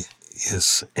ultimately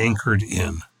is anchored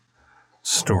in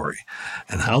story,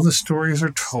 and how the stories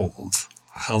are told,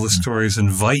 how the stories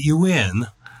invite you in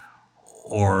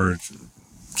or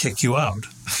kick you out.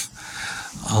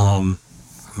 The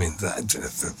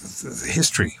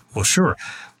history, well, sure,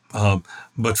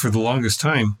 but for the longest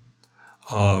time,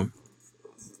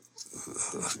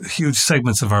 huge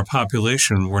segments of our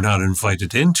population were not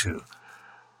invited into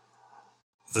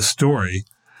the story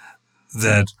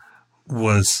that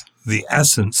was the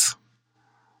essence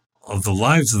of the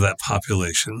lives of that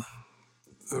population,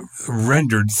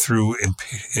 rendered through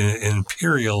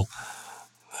imperial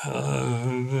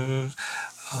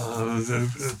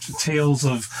tales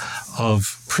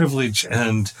of privilege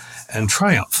and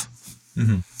triumph,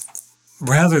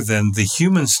 rather than the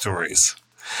human stories.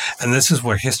 And this is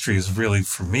where history is really,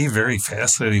 for me, very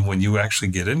fascinating, when you actually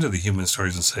get into the human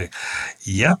stories and say,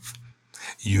 yep,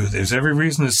 there's every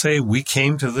reason to say we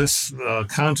came to this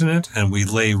continent and we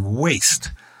lay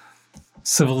waste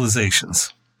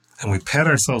civilizations, and we pat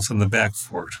ourselves on the back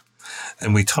for it,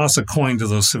 and we toss a coin to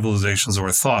those civilizations, or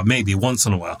a thought, maybe once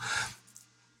in a while.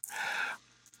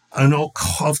 And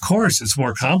of course, it's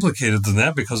more complicated than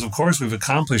that, because of course we've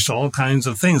accomplished all kinds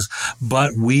of things,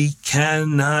 but we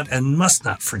cannot and must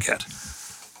not forget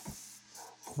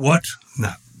what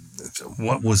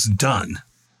was done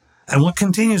and what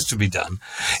continues to be done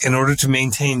in order to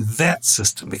maintain that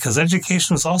system, because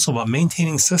education is also about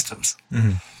maintaining systems.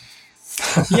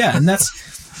 Yeah, and that's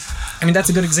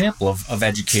a good example of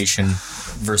education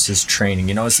versus training.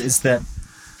 Is that,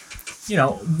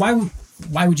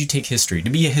 why would you take history? To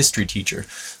be a history teacher.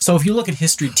 So if you look at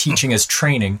history teaching as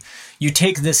training, you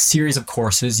take this series of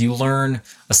courses, you learn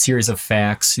a series of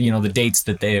facts, the dates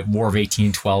that the War of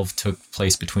 1812 took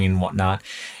place between and whatnot.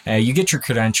 You get your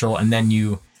credential, and then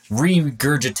you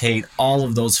regurgitate all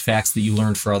of those facts that you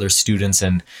learned for other students,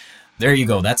 and there you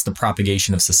go. That's the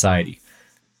propagation of society.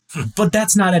 But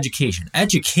that's not education.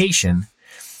 Education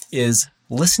is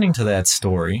listening to that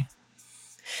story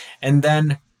and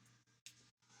then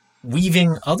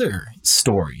weaving other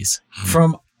stories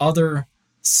from other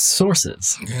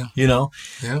sources,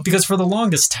 because for the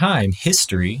longest time,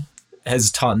 history,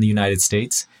 as taught in the United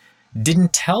States,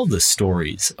 didn't tell the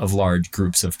stories of large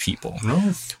groups of people,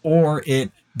 or it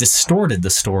distorted the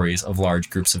stories of large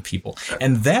groups of people.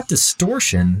 And that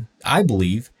distortion, I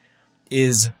believe,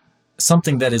 is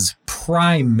something that is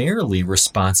primarily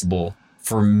responsible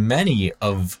for many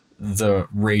of the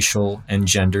racial and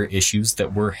gender issues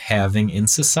that we're having in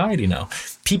society now.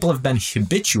 People have been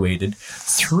habituated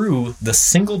through the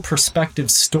single perspective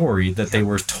story that they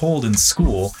were told in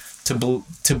school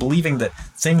to believing that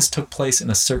things took place in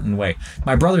a certain way.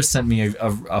 My brother sent me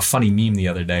a funny meme the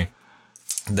other day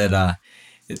that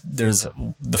there's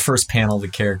the first panel, the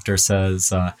character says,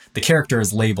 the character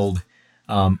is labeled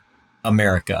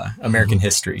American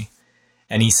history.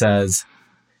 And he says,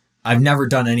 I've never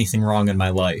done anything wrong in my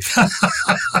life.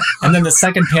 And then the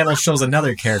second panel shows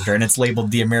another character and it's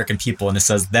labeled the American people and it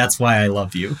says, that's why I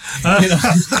love you. You know?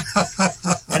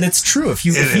 And it's true. If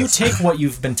you take what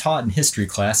you've been taught in history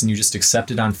class and you just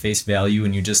accept it on face value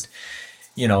and you just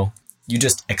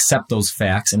accept those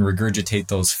facts and regurgitate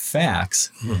those facts,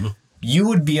 you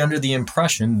would be under the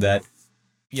impression that,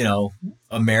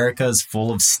 America is full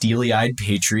of steely-eyed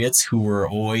patriots who were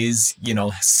always,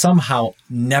 somehow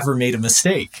never made a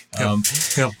mistake.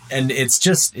 And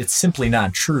it's simply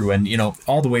not true. And,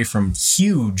 all the way from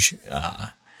huge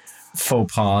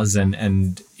faux pas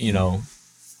and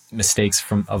mistakes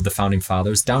of the founding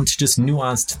fathers down to just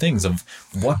nuanced things of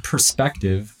what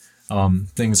perspective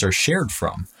things are shared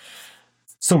from.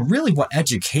 So really what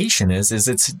education is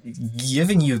it's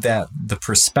giving you the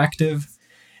perspective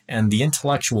and the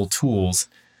intellectual tools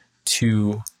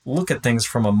to look at things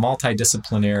from a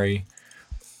multidisciplinary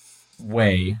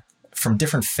way, from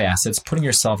different facets, putting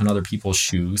yourself in other people's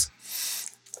shoes,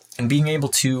 and being able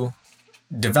to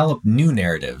develop new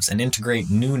narratives and integrate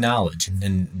new knowledge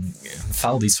and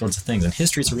follow these sorts of things. And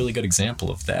history is a really good example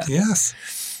of that. Yes.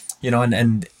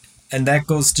 And that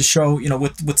goes to show,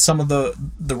 with some of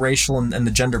the racial and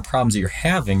the gender problems that you're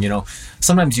having,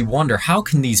 sometimes you wonder, how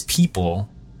can these people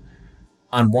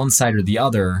on one side or the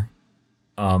other,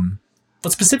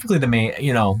 but specifically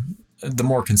the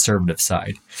more conservative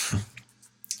side,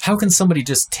 how can somebody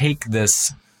just take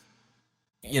this,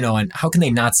 and how can they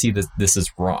not see that this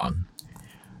is wrong?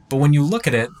 But when you look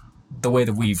at it the way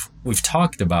that we've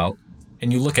talked about,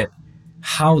 and you look at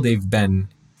how they've been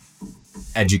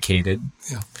educated,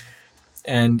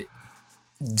 and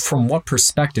from what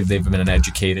perspective they've been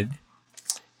educated,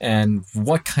 and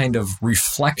what kind of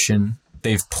reflection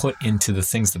they've put into the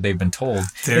things that they've been told,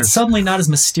 it's suddenly not as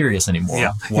mysterious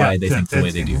anymore why they think the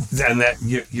way they do. And that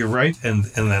you're right. And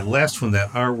that last one, that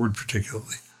R word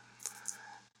particularly,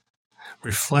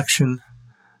 reflection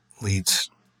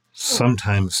leads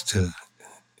sometimes to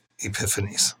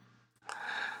epiphanies.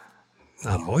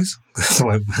 Not always. That's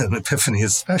why an epiphany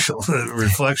is special.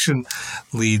 Reflection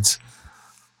leads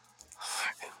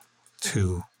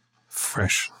to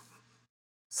fresh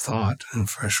thought and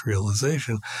fresh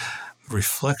realization.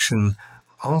 Reflection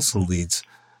also leads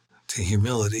to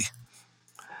humility.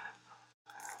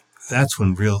 That's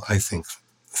when I think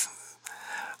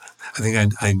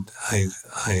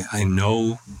I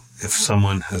know if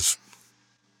someone has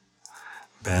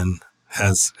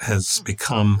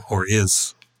become or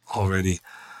is already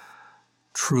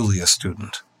truly a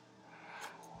student.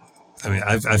 I mean,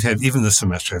 I've had, even this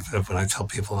semester, when I tell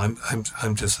people I'm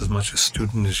just as much a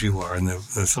student as you are, and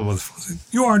there's some of the,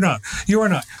 you are not, you're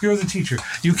the teacher.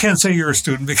 You can't say you're a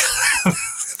student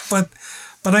because, but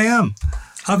I am.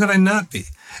 How could I not be?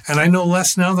 And I know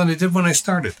less now than I did when I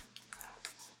started,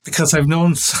 because I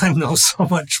know so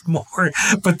much more.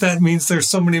 But that means there's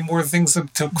so many more things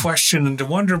to question and to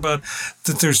wonder about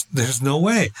that there's no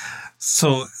way.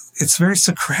 So it's very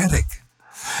Socratic.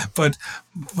 But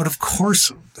of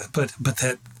course, but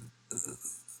that,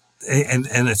 and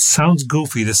it sounds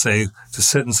goofy to sit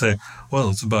and say,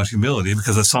 well, it's about humility,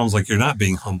 because it sounds like you're not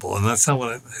being humble, and that's not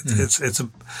what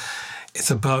it's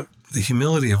about. The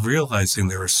humility of realizing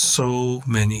there are so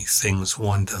many things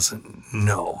one doesn't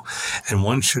know, and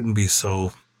one shouldn't be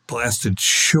so blasted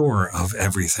sure of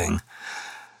everything.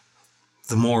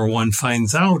 The more one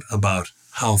finds out about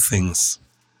how things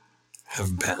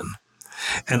have been.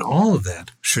 And all of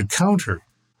that should counter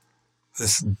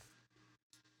this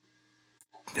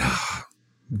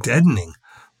deadening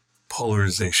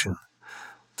polarization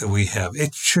that we have.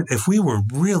 It should, if we were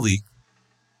really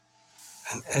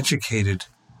an educated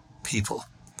people,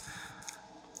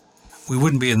 we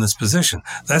wouldn't be in this position.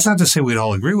 That's not to say we'd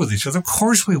all agree with each other. Of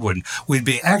course we wouldn't. We'd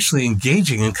be actually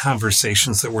engaging in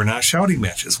conversations that were not shouting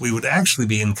matches. We would actually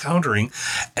be encountering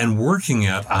and working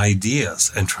at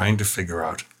ideas and trying to figure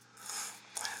out.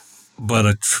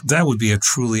 But that would be a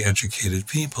truly educated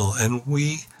people. And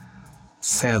we,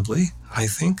 sadly, I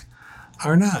think,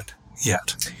 are not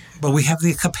yet. But we have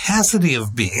the capacity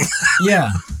of being.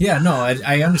 Yeah. No,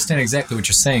 I understand exactly what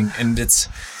you're saying. And it's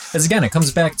again, it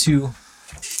comes back to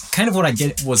kind of what I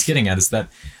was getting at, is that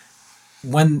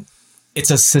when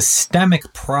it's a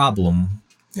systemic problem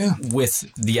Yeah.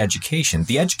 with the education.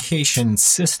 The education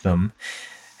system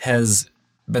has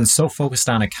been so focused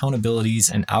on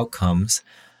accountabilities and outcomes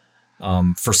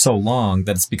for so long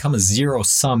that it's become a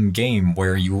zero-sum game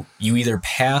where you either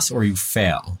pass or you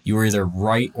fail. You are either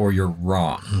right or you're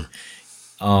wrong.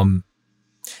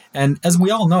 And as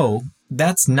we all know,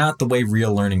 that's not the way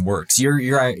real learning works. Your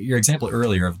example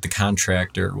earlier of the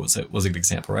contractor was a good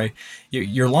example, right?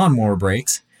 Your lawnmower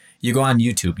breaks. You go on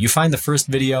YouTube. You find the first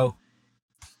video.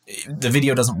 The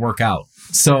video doesn't work out.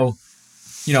 So,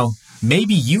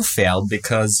 maybe you failed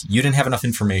because you didn't have enough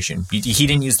information. He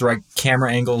didn't use the right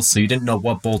camera angles, so you didn't know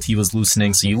what bolt he was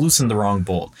loosening, so you loosened the wrong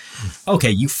bolt.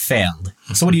 Okay, you failed.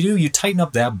 So what do? You tighten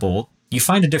up that bolt. You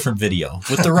find a different video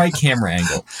with the right camera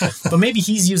angle. But maybe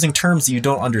he's using terms that you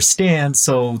don't understand,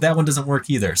 so that one doesn't work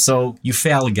either. So you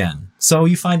fail again. So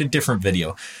you find a different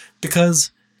video.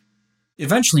 Because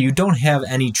eventually you don't have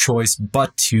any choice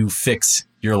but to fix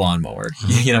your lawnmower.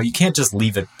 You can't just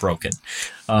leave it broken.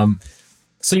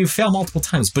 So you fail multiple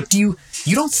times, but you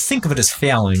don't think of it as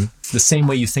failing the same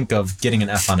way you think of getting an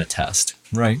F on a test,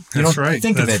 right? You That's don't right.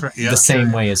 think That's of it right. Yeah. the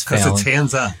same way as failing. Because it's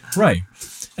hands-on. Right.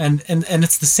 And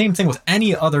it's the same thing with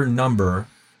any other number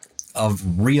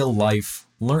of real life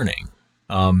learning.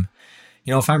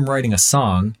 If I'm writing a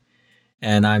song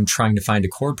and I'm trying to find a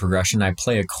chord progression, I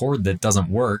play a chord that doesn't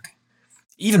work.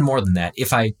 Even more than that,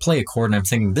 if I play a chord and I'm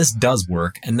thinking this does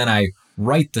work, and then I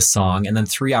write the song, and then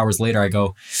 3 hours later I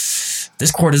go,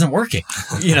 this chord isn't working,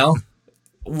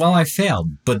 Well, I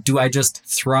failed. But do I just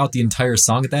throw out the entire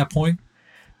song at that point?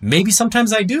 Maybe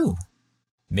sometimes I do.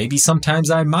 Maybe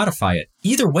sometimes I modify it.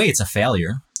 Either way, it's a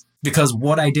failure because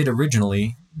what I did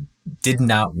originally did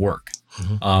not work.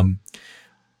 Mm-hmm.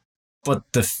 But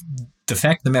the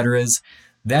fact of the matter is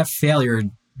that failure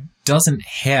doesn't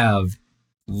have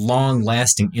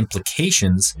long-lasting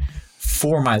implications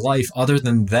for my life other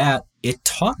than that it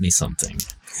taught me something.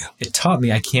 Yeah. It taught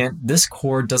me this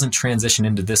chord doesn't transition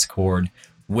into this chord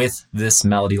with this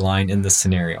melody line in this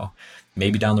scenario.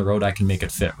 Maybe down the road I can make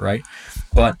it fit, right?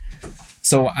 But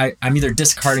so I'm either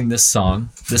discarding this song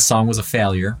was a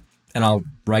failure, and I'll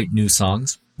write new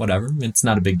songs, whatever, it's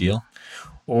not a big deal.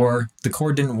 Or the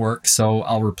chord didn't work, so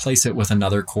I'll replace it with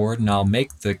another chord, and I'll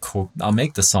make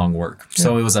the song work. Yeah.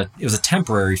 So it was a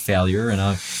temporary failure,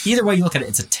 and either way you look at it,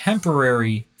 it's a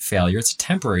temporary failure, it's a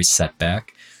temporary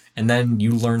setback, and then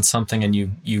you learn something and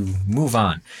you move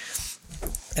on.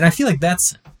 And I feel like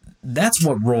that's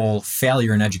what role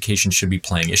failure in education should be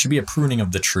playing. It should be a pruning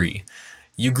of the tree.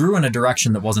 You grew in a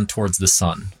direction that wasn't towards the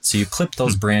sun. So you clip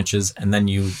those branches and then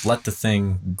you let the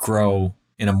thing grow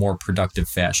in a more productive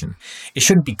fashion. It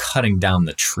shouldn't be cutting down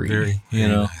the tree. Very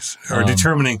nice. Or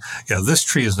determining, this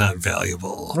tree is not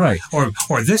valuable. Right.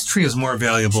 Or this tree is more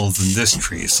valuable than this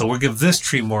tree. So we'll give this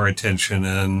tree more attention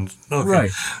and okay.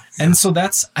 Right. Yeah. And so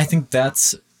I think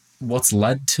that's what's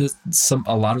led to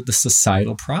a lot of the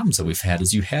societal problems that we've had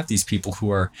is you have these people who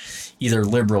are either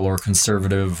liberal or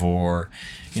conservative or,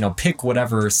 pick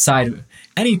whatever side.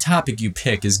 Any topic you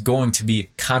pick is going to be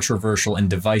controversial and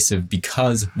divisive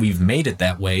because we've made it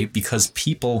that way, because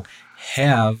people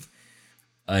have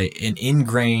an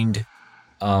ingrained,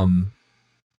 a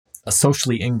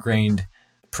socially ingrained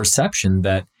perception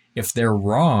that if they're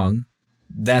wrong,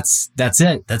 that's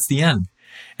it. That's the end.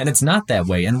 And it's not that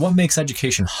way. And what makes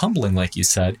education humbling, like you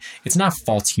said, it's not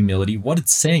false humility. What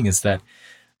it's saying is that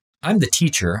I'm the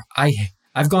teacher.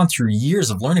 I've gone through years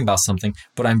of learning about something,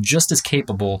 but I'm just as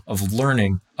capable of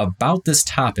learning about this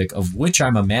topic of which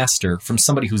I'm a master from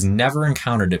somebody who's never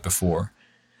encountered it before.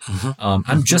 Mm-hmm.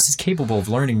 I'm just as capable of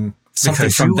learning something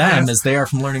from them as they are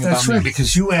from learning about me. That's right,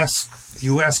 because you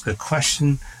ask a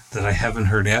question that I haven't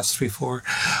heard asked before,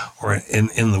 or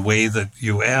in the way that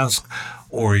you ask,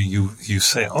 or you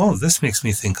say, oh, this makes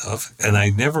me think of, and I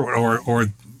never, or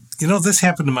this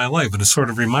happened in my life, and it sort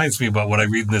of reminds me about what I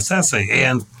read in this essay,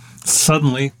 and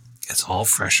suddenly it's all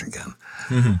fresh again.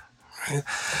 Mm-hmm. Right?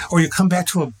 Or you come back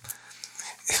to a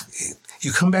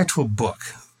book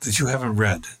that you haven't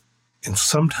read in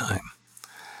some time,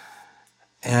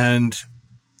 and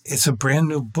it's a brand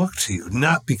new book to you,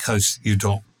 not because you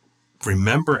don't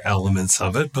remember elements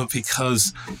of it, but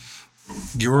because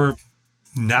your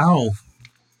now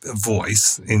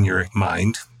voice in your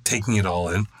mind, taking it all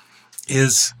in,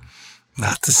 is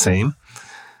not the same.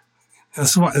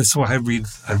 That's why I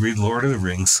read Lord of the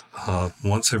Rings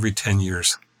once every 10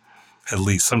 years, at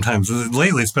least. Sometimes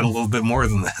lately it's been a little bit more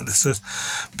than that. It's just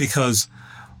because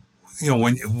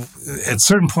when at a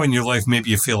certain point in your life,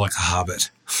 maybe you feel like a hobbit.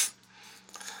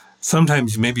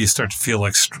 Sometimes maybe you start to feel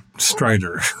like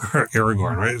Strider or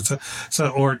Aragorn, right? So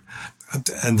or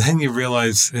And then you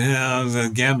realize, yeah, the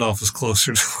Gandalf is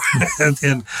closer to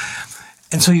it.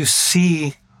 And so you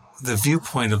see the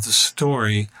viewpoint of the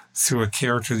story through a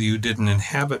character that you didn't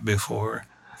inhabit before.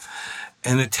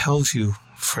 And it tells you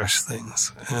fresh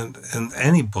things. And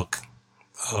any book,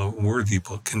 a worthy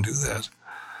book, can do that.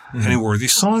 Mm-hmm. Any worthy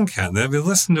song can. If you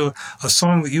listen to a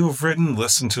song that you have written,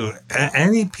 listen to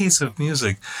any piece of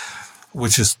music,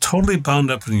 which is totally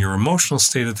bound up in your emotional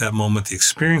state at that moment, the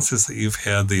experiences that you've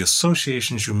had, the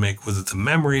associations you make with it, the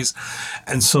memories.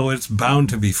 And so it's bound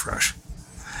to be fresh.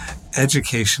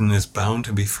 Education is bound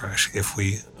to be fresh if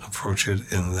we approach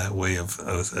it in that way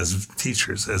as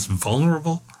teachers, as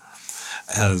vulnerable,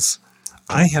 as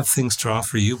I have things to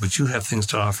offer you, but you have things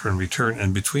to offer in return.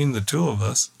 And between the two of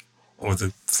us, or the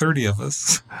 30 of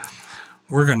us,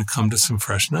 we're going to come to some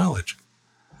fresh knowledge.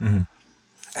 Mm-hmm.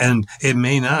 And it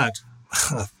may not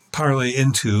parlay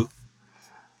into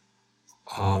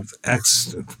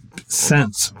X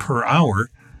cents per hour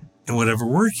in whatever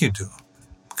work you do,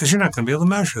 because you're not going to be able to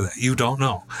measure that. You don't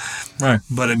know. Right.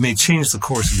 But it may change the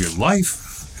course of your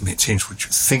life. It may change what you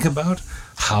think about,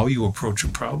 how you approach a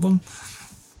problem.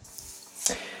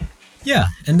 Yeah,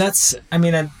 and that's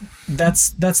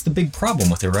the big problem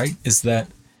with it, right? Is that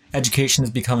education has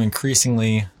become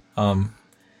increasingly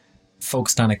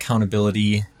focused on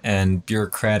accountability and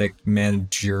bureaucratic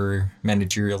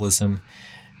managerialism,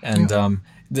 and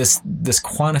this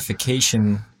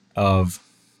quantification of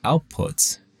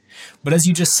outputs. But as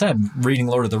you just said, reading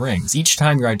Lord of the Rings, each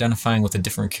time you're identifying with a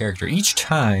different character, each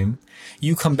time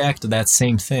you come back to that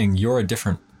same thing, you're a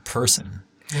different person.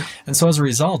 Yeah. And so as a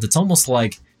result, it's almost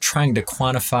like trying to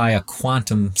quantify a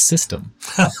quantum system.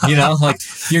 Like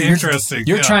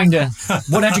you're trying to,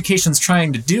 what education's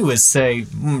trying to do is say,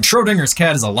 Schrodinger's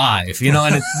cat is alive,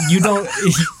 and you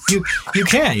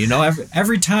can't,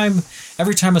 every time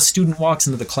a student walks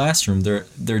into the classroom, they're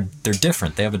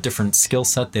different. They have a different skill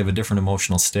set. They have a different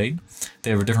emotional state. They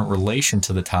have a different relation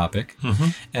to the topic. Mm-hmm.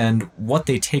 And what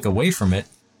they take away from it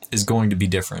is going to be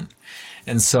different.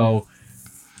 And so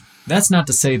that's not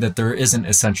to say that there isn't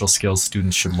essential skills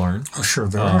students should learn. Oh, sure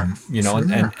there are.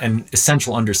 And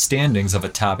essential understandings of a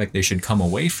topic they should come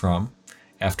away from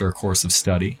after a course of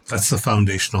study. That's the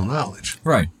foundational knowledge.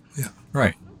 Right. Yeah.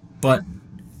 Right. But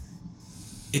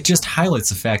it just highlights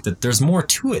the fact that there's more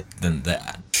to it than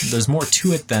that. There's more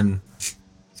to it than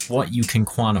what you can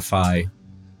quantify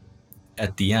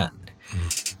at the end.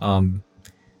 Mm.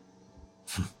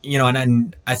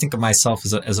 And I think of myself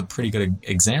as a pretty good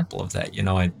example of that.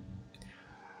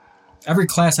 Every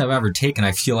class I've ever taken,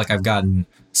 I feel like I've gotten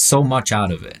so much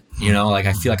out of it.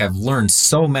 I feel like I've learned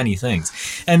so many things.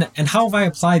 And how have I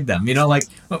applied them?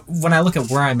 When I look at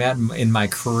where I'm at in my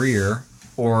career,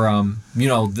 or,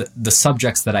 the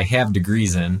subjects that I have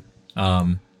degrees in,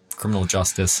 criminal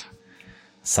justice,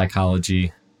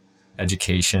 psychology,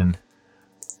 education,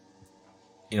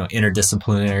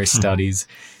 interdisciplinary studies.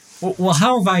 Well,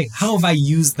 how have I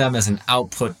used them as an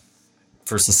output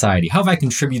for society? How have I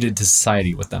contributed to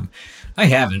society with them? I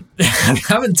haven't. I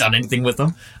haven't done anything with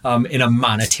them in a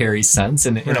monetary sense,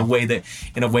 in a way that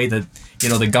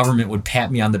the government would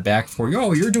pat me on the back for,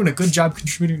 you're doing a good job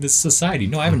contributing to society.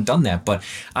 No, I haven't done that, but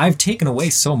I've taken away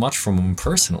so much from them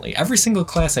personally. Every single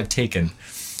class I've taken,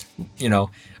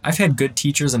 I've had good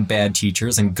teachers and bad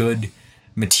teachers, and good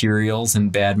materials and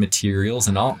bad materials,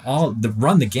 and all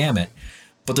run the gamut.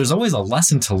 But there's always a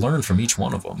lesson to learn from each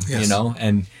one of them, yes.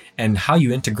 And how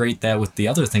you integrate that with the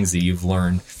other things that you've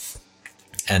learned,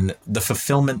 and the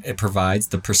fulfillment it provides,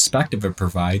 the perspective it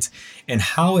provides, and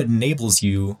how it enables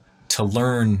you to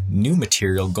learn new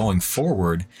material going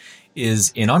forward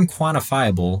is an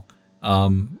unquantifiable,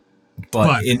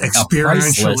 but in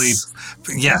experientially,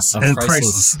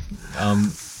 priceless,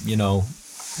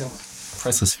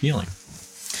 priceless feeling.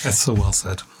 That's so well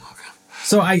said. Okay.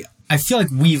 So I feel like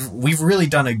we've really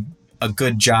done a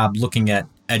good job looking at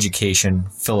education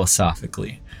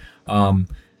philosophically.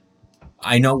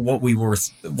 I know what we were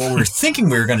thinking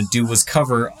we were going to do was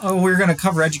cover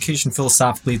education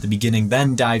philosophically at the beginning,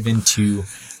 then dive into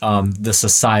the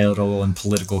societal and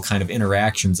political kind of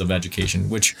interactions of education,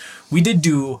 which we did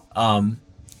do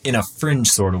in a fringe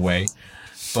sort of way.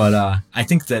 But I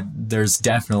think that there's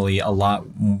definitely a lot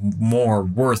more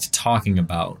worth talking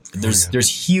about.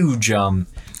 There's huge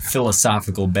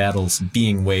philosophical battles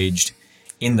being waged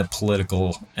in the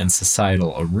political and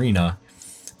societal arena.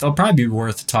 They'll probably be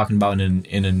worth talking about in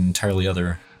an entirely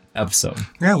other episode.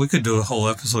 Yeah, we could do a whole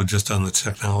episode just on the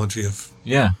technology of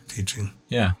teaching.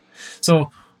 Yeah.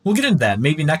 So we'll get into that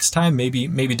maybe next time,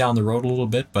 maybe down the road a little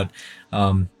bit. But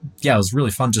it was really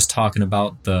fun just talking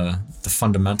about the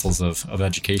fundamentals of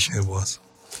education. It was.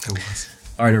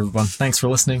 All right, everyone. Thanks for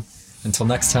listening. Until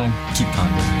next time, keep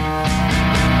pondering.